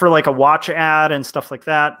known for like a watch ad and stuff like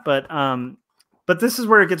that. But this is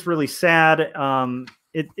where it gets really sad.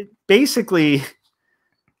 It basically,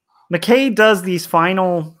 McKay does these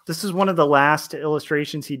this is one of the last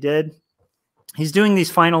illustrations he did. He's doing these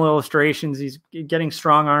final illustrations. He's getting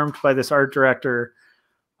strong-armed by this art director.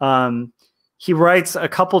 He writes a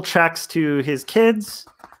couple checks to his kids.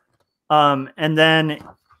 And then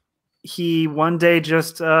he one day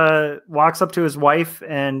just walks up to his wife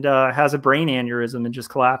and has a brain aneurysm and just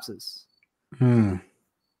collapses.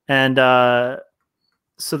 And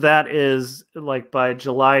so that is like by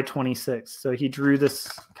July 26th. So he drew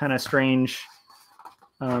this kind of strange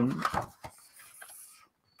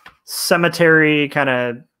cemetery kind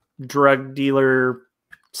of drug dealer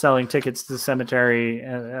selling tickets to the cemetery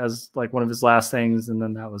as like one of his last things. And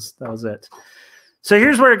then that was it. So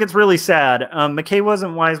here's where it gets really sad. McKay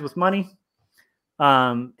wasn't wise with money.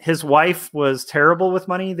 His wife was terrible with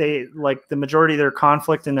money. They like the majority of their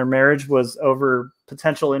conflict in their marriage was over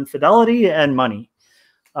potential infidelity and money.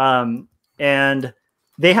 And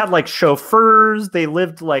they had like chauffeurs. They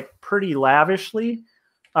lived like pretty lavishly.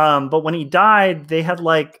 But when he died, they had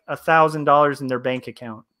like $1,000 in their bank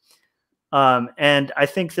account. And I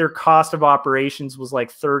think their cost of operations was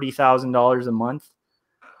like $30,000 a month.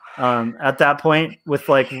 At that point with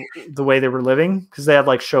like the way they were living, because they had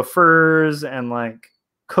like chauffeurs and like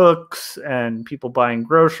cooks and people buying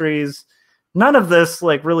groceries. None of this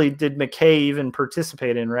like really did McKay even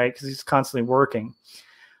participate in, right? Because he's constantly working.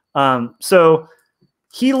 So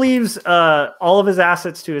he leaves all of his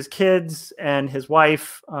assets to his kids and his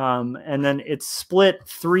wife, and then it's split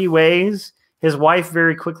 3 ways. His wife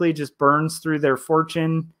very quickly just burns through their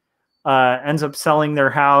fortune, ends up selling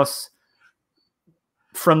their house.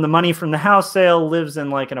 From the money from the house sale, lives in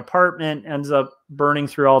like an apartment, ends up burning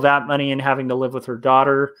through all that money and having to live with her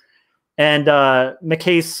daughter. And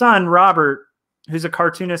McKay's son, Robert, who's a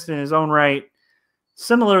cartoonist in his own right,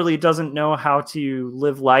 similarly doesn't know how to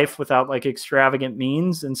live life without like extravagant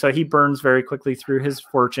means. And so he burns very quickly through his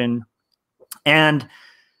fortune. And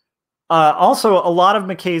also a lot of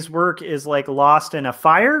McKay's work is like lost in a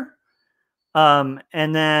fire. And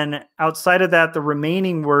then outside of that, the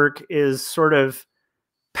remaining work is sort of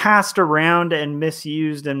passed around and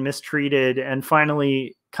misused and mistreated, and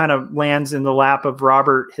finally kind of lands in the lap of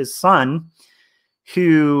Robert, his son,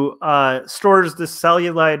 who stores the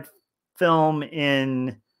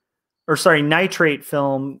nitrate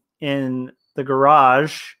film in the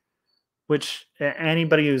garage, which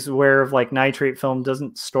anybody who's aware of like nitrate film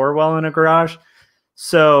doesn't store well in a garage.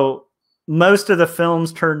 So most of the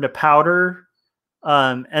films turn to powder.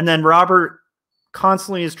 And then Robert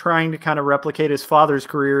constantly is trying to kind of replicate his father's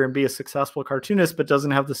career and be a successful cartoonist, but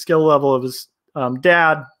doesn't have the skill level of his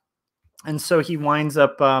dad. And so he winds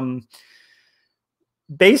up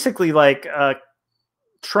basically like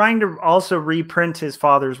trying to also reprint his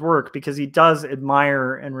father's work, because he does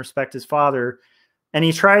admire and respect his father. And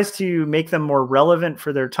he tries to make them more relevant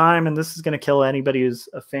for their time. And this is going to kill anybody who's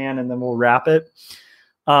a fan, and then we'll wrap it.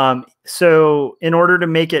 So in order to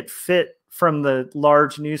make it fit from the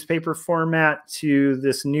large newspaper format to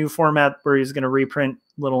this new format where he's going to reprint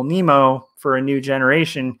Little Nemo for a new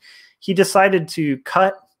generation, he decided to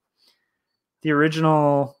cut the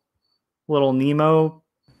original Little Nemo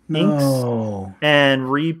inks and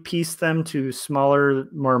repiece them to smaller,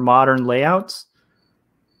 more modern layouts.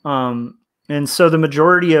 And so the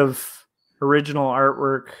majority of original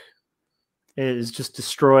artwork is just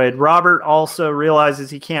destroyed. Robert also realizes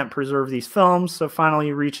he can't preserve these films, so finally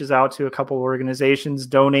he reaches out to a couple organizations,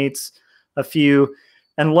 donates a few,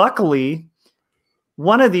 and luckily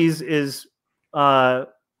one of these is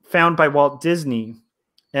found by Walt Disney.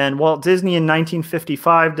 And Walt Disney in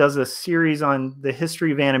 1955 does a series on the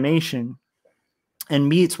history of animation and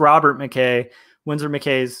meets Robert McKay, Windsor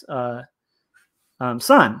McCay's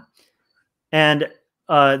son. And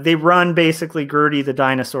they run basically Gertie the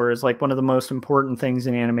Dinosaur is like one of the most important things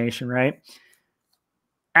in animation, right?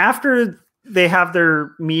 After they have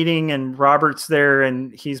their meeting and Robert's there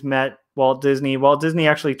and he's met Walt Disney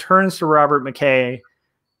actually turns to Robert McKay.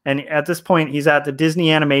 And at this point, he's at the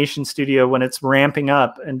Disney Animation Studio when it's ramping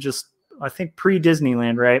up and just, I think,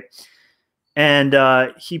 pre-Disneyland, right? And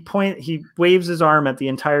he waves his arm at the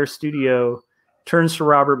entire studio, turns to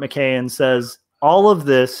Robert McKay and says, "All of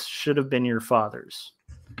this should have been your father's."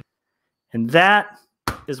 And that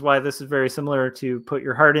is why this is very similar to Put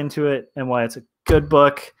Your Heart Into It, and why it's a good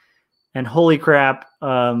book. And holy crap,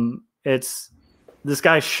 this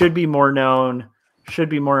guy should be more known, should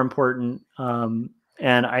be more important.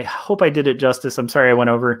 And I hope I did it justice. I'm sorry I went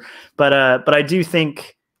over, but I do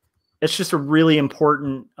think it's just a really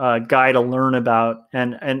important guy to learn about.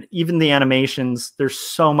 And even the animations, there's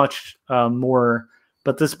so much more,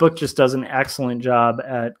 but this book just does an excellent job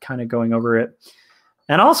at kind of going over it.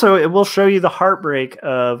 And also it will show you the heartbreak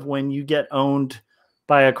of when you get owned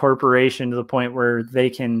by a corporation to the point where they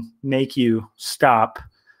can make you stop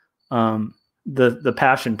the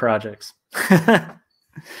passion projects.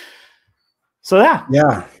 So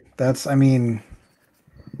yeah, that's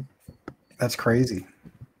crazy.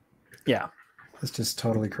 Yeah. It's just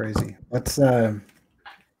totally crazy. Let's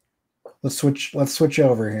switch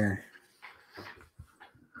over here.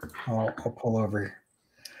 I'll pull over.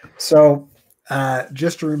 So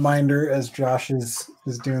just a reminder, as Josh is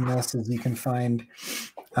doing this, is you can find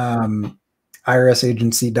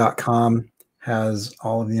irisagency.com has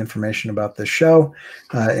all of the information about this show,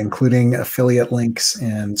 including affiliate links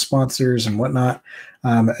and sponsors and whatnot,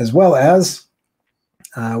 as well as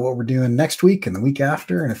what we're doing next week and the week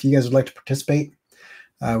after. And if you guys would like to participate,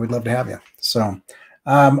 we'd love to have you. So,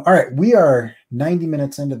 all right, we are 90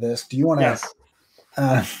 minutes into this. Do you want to?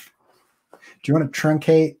 Yes. Do you want to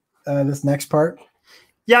truncate this next part?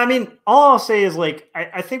 Yeah, I mean, all I'll say is like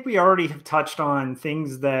I think we already have touched on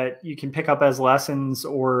things that you can pick up as lessons,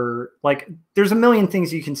 or like there's a million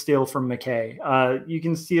things you can steal from McKay. You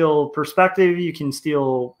can steal perspective, you can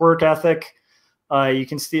steal work ethic, you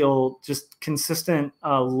can steal just consistent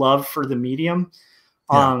love for the medium,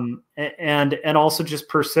 and also just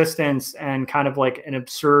persistence and kind of like an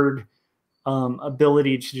absurd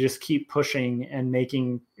ability to just keep pushing and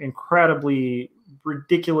making incredibly,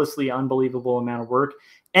 ridiculously unbelievable amount of work.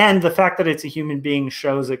 And the fact that it's a human being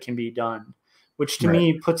shows it can be done, which to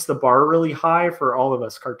me puts the bar really high for all of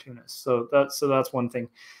us cartoonists. So that's one thing.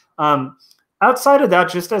 Outside of that,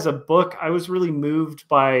 just as a book, I was really moved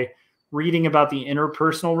by reading about the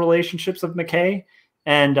interpersonal relationships of McKay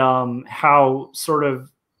and how sort of,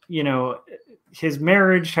 you know, his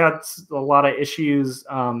marriage had a lot of issues.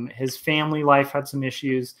 His family life had some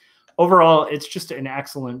issues. Overall, it's just an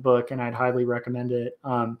excellent book, and I'd highly recommend it.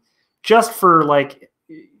 Just for like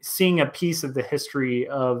seeing a piece of the history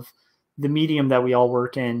of the medium that we all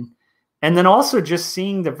work in. And then also just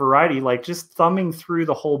seeing the variety, like just thumbing through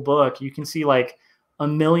the whole book, you can see like a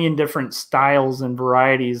million different styles and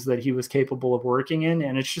varieties that he was capable of working in.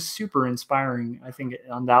 And it's just super inspiring, I think,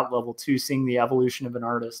 on that level too, seeing the evolution of an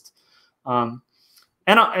artist. And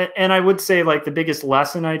I would say like the biggest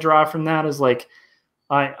lesson I draw from that is like,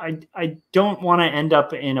 I don't want to end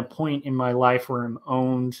up in a point in my life where I'm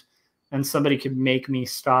owned and somebody could make me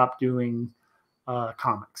stop doing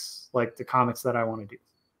comics, like the comics that I want to do.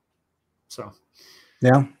 So,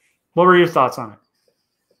 yeah. What were your thoughts on it?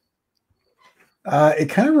 It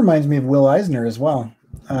kind of reminds me of Will Eisner as well.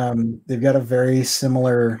 They've got a very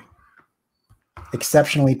similar,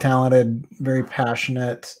 exceptionally talented, very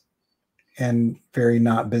passionate, and very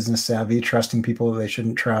not business savvy, trusting people that they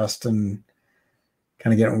shouldn't trust and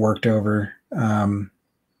kind of getting worked over.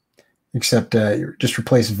 Except just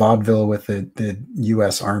replace vaudeville with the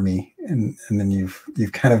U.S. Army, and then you've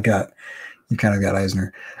kind of got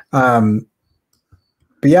Eisner.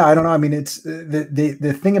 But yeah, I don't know. I mean, it's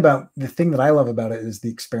the thing that I love about it is the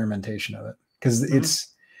experimentation of it, because it's,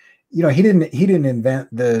 you know, he didn't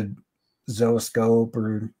invent the zooscope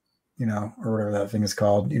or whatever that thing is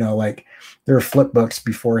called. You know, like there were flip books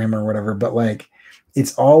before him or whatever, but like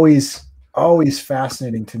it's always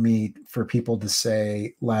fascinating to me for people to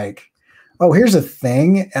say like, oh, here's a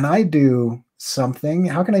thing and I do something.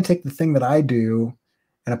 How can I take the thing that I do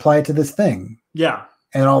and apply it to this thing? Yeah.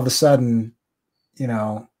 And all of a sudden, you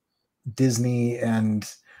know, Disney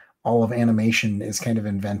and all of animation is kind of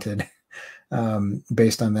invented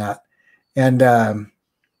based on that. And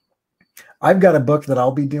I've got a book that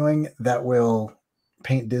I'll be doing that will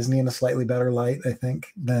paint Disney in a slightly better light, I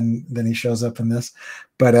think, than he shows up in this.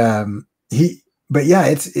 But yeah,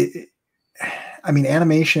 I mean,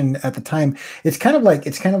 animation at the time, it's kind of like,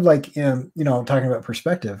 you know, talking about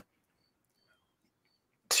perspective.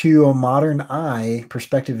 To a modern eye,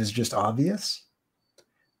 perspective is just obvious,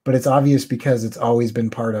 but it's obvious because it's always been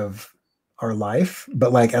part of our life.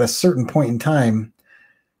 But like at a certain point in time,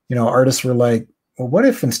 you know, artists were like, well, what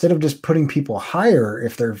if instead of just putting people higher,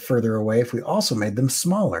 if they're further away, if we also made them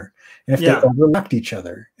smaller, and if they overlapped each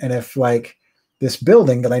other, and if like this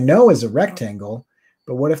building that I know is a rectangle,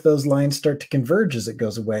 but what if those lines start to converge as it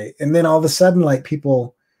goes away? And then all of a sudden, like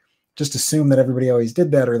people just assume that everybody always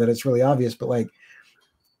did that or that it's really obvious, but like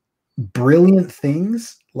brilliant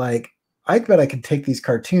things, like I bet I could take these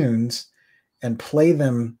cartoons and play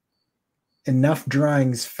them enough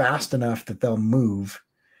drawings fast enough that they'll move.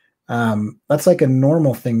 That's like a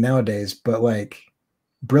normal thing nowadays, but like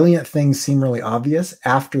brilliant things seem really obvious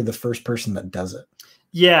after the first person that does it.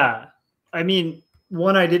 Yeah. I mean,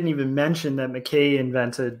 one I didn't even mention that McKay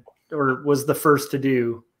invented or was the first to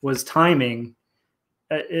do was timing.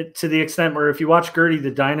 To the extent where if you watch Gertie the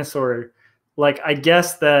Dinosaur, like I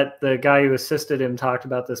guess that the guy who assisted him talked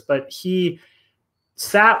about this, but he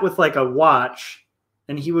sat with like a watch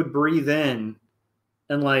and he would breathe in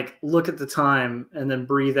and like look at the time and then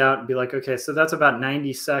breathe out and be like, okay, so that's about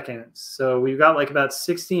 90 seconds. So we've got like about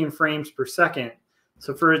 16 frames per second.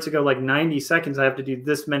 So for it to go like 90 seconds, I have to do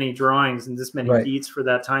this many drawings and this many beats for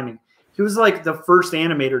that timing. He was like the first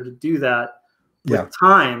animator to do that with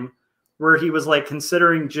time, where he was like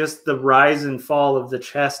considering just the rise and fall of the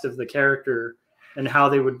chest of the character and how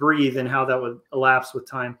they would breathe and how that would elapse with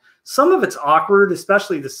time. Some of it's awkward,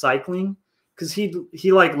 especially the cycling, because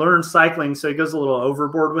he like learned cycling, so he goes a little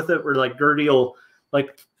overboard with it, where like Gertie will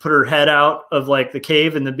like put her head out of like the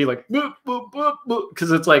cave and then be like,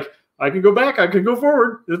 because it's like, I can go back, I can go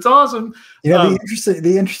forward. It's awesome. You know,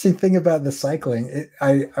 the interesting thing about the cycling,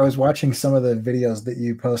 I was watching some of the videos that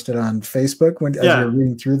you posted on Facebook as you were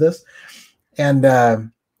reading through this,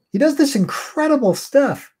 and he does this incredible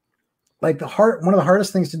stuff. Like one of the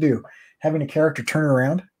hardest things to do, having a character turn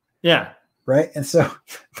around. Yeah. Right. And so,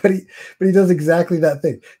 but he does exactly that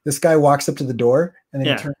thing. This guy walks up to the door and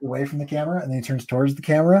then he turns away from the camera and then he turns towards the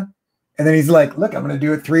camera. And then he's like, look, I'm going to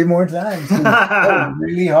do it 3 more times. It's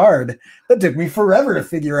really hard. That took me forever to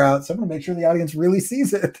figure out. So I'm going to make sure the audience really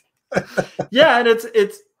sees it. Yeah. And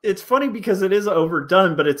it's funny because it is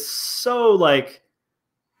overdone, but it's so like,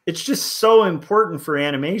 it's just so important for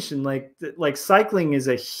animation. Like cycling is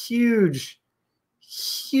a huge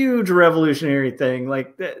revolutionary thing.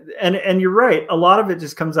 Like, and you're right. A lot of it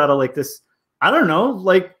just comes out of like this, I don't know,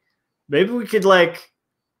 like maybe we could like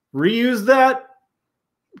reuse that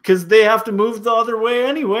because they have to move the other way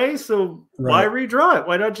anyway. So why redraw it?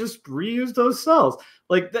 Why not just reuse those cells?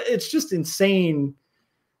 Like it's just insane.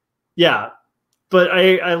 Yeah. But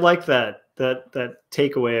I like that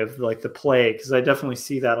takeaway of like the play, because I definitely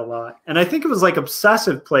see that a lot. And I think it was like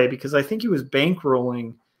obsessive play, because I think he was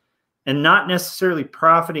bankrolling and not necessarily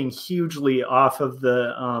profiting hugely off of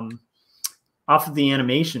the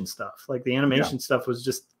animation stuff. Like the animation stuff was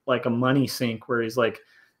just like a money sink where he's like,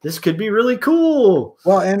 this could be really cool.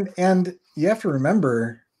 Well, and you have to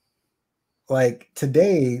remember, like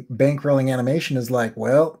today, bankrolling animation is like,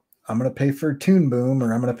 well, I'm going to pay for Toon Boom,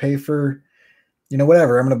 or I'm going to pay for,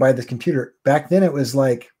 whatever. I'm going to buy this computer. Back then it was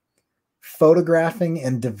like photographing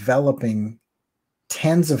and developing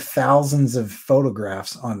tens of thousands of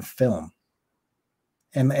photographs on film.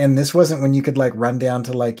 And this wasn't when you could like run down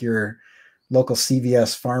to like your local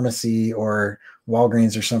CVS pharmacy or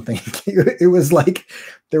Walgreens or something. It was like,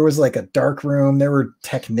 there was like a dark room. There were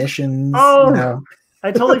technicians. Oh,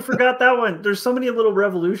 I totally forgot that one. There's so many little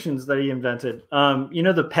revolutions that he invented.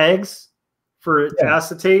 The pegs for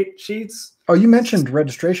acetate sheets. Oh, you mentioned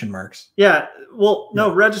registration marks. Yeah. Well,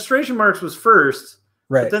 no, registration marks was first.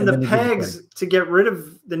 Right. But then the pegs to get rid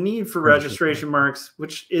of the need for registration marks,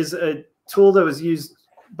 which is a tool that was used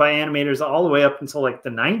by animators all the way up until like the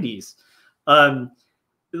 90s.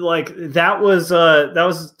 Like that was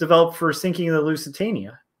developed for syncing the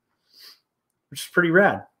Lusitania, which is pretty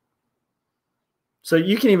rad. So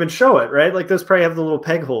you can even show it, right? Like those probably have the little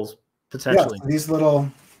peg holes potentially. Yeah, these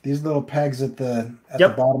little pegs at the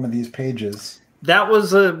bottom of these pages. That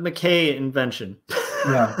was a McKay invention.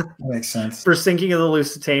 Yeah, that makes sense. For syncing of the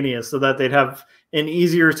Lusitania, so that they'd have an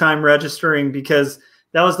easier time registering, because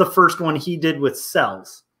that was the first one he did with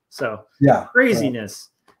cells. So craziness.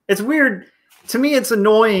 Right. It's weird. To me, it's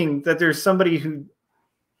annoying that there's somebody who,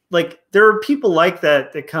 like, there are people like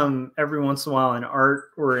that come every once in a while in art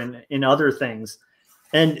or in other things.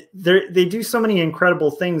 And they do so many incredible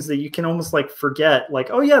things that you can almost like forget, like,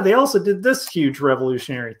 oh yeah, they also did this huge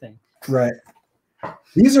revolutionary thing. Right.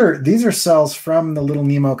 These are cells from the Little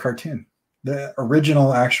Nemo cartoon, the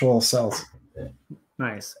original actual cells.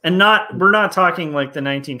 Nice. And we're not talking like the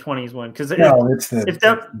 1920s one, because if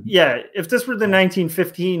this were the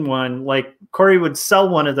 1915 one, like Cory would sell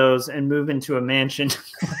one of those and move into a mansion.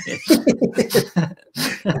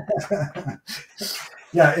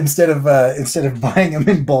 Yeah, instead of buying them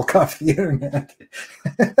in bulk off the internet.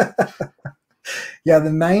 Yeah, the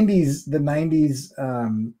 90s.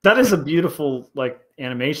 That is a beautiful like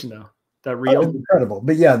animation though. That reel, incredible.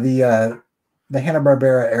 But yeah, the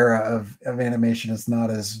Hanna-Barbera era of animation is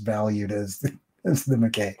not as valued as the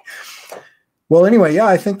McKay. Well, anyway, yeah,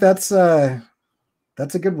 I think that's a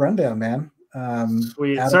good rundown, man.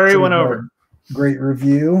 Sweet. Sorry, it went over. Great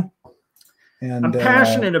review. And I'm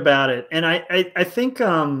passionate about it, and I think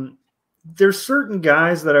there's certain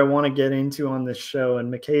guys that I want to get into on this show,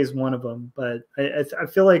 and McKay is one of them. But I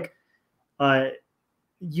feel like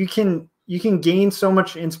you can gain so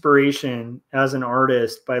much inspiration as an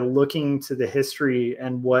artist by looking to the history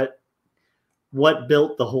and what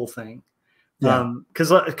built the whole thing. Yeah.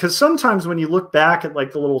 Because sometimes when you look back at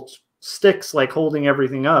like the little sticks like holding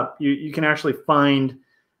everything up, you can actually find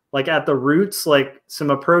like at the roots like some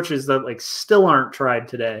approaches that like still aren't tried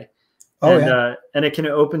today. And it can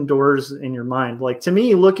open doors in your mind. Like to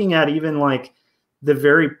me, looking at even like the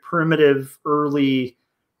very primitive early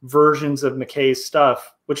versions of McKay's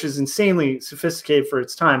stuff, which is insanely sophisticated for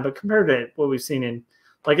its time, but compared to what we've seen in,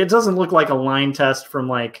 like, it doesn't look like a line test from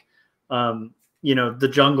like, you know, the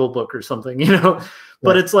Jungle Book or something, you know,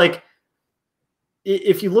 but it's like,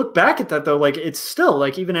 if you look back at that though, like it's still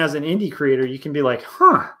like, even as an indie creator, you can be like,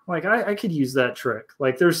 huh, like I could use that trick.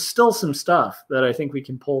 Like there's still some stuff that I think we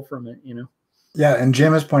can pull from it, you know? Yeah. And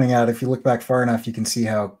Jim is pointing out, if you look back far enough, you can see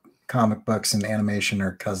how comic books and animation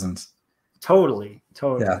are cousins. Totally.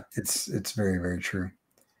 Yeah. It's very, very true.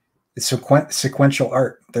 It's sequential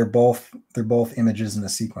art. They're both images in a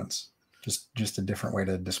sequence, just a different way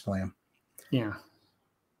to display them. Yeah.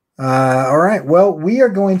 All right. Well, we are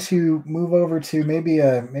going to move over to maybe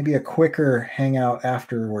a quicker hangout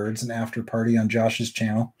afterwards, an after party on Josh's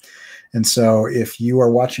channel. And so if you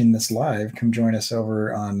are watching this live, come join us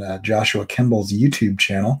over on Joshua Kimball's YouTube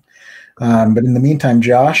channel. But in the meantime,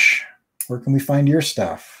 Josh, where can we find your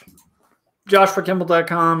stuff?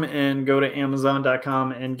 JoshForKimball.com, and go to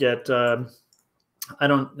Amazon.com and get, I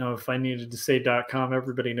don't know if I needed to say .com.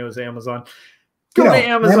 Everybody knows Amazon. Go to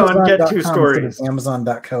Amazon, get 2 stories.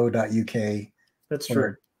 Amazon.co.uk. That's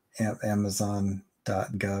true.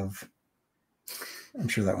 Amazon.gov. I'm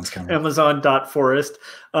sure that one's coming. Amazon.forest.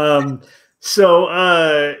 Yeah,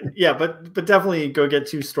 but definitely go get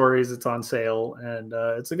 2 stories. It's on sale, and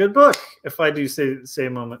it's a good book, if I do say so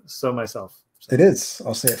myself. So. It is.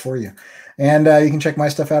 I'll say it for you. And you can check my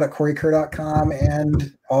stuff out at CoryKerr.com,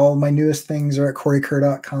 and all my newest things are at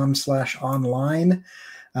CoryKerr.com/online.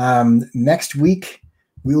 Next week,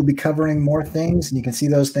 we will be covering more things, and you can see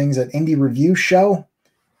those things at Indie Review Show,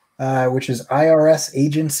 which is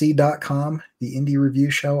irsagency.com. The Indie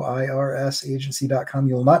Review Show, irsagency.com.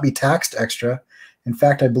 You will not be taxed extra. In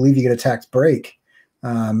fact, I believe you get a tax break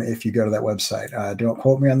if you go to that website. Don't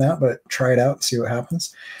quote me on that, but try it out and see what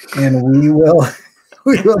happens. And we will.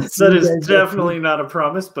 That is definitely not a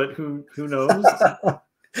promise, but who knows?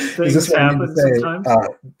 Things happen sometimes.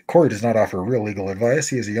 Cory does not offer real legal advice.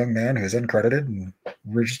 He is a young man who is uncredited, and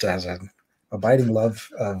we're just has an abiding love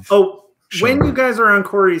of. Oh, when you guys are on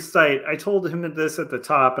Cory's site, I told him this at the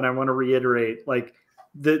top, and I want to reiterate, like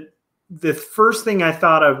the first thing I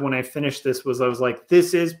thought of when I finished this was, I was like,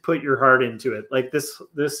 this is put your heart into it. Like this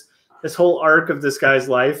whole arc of this guy's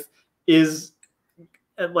life is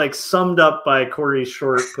like summed up by Cory's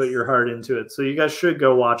short, Put Your Heart Into It. So you guys should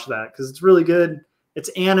go watch that, because it's really good. It's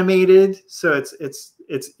animated, so it's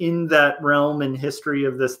in that realm and history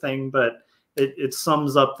of this thing, but it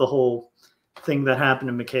sums up the whole thing that happened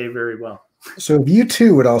to McKay very well. So if you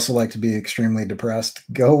too would also like to be extremely depressed,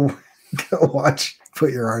 go watch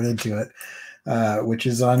Put Your Heart Into It, which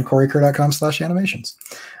is on CoryKerr.com/animations.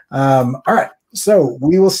 All right. So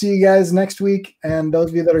we will see you guys next week. And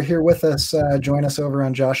those of you that are here with us, join us over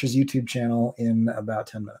on Josh's YouTube channel in about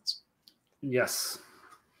 10 minutes. Yes.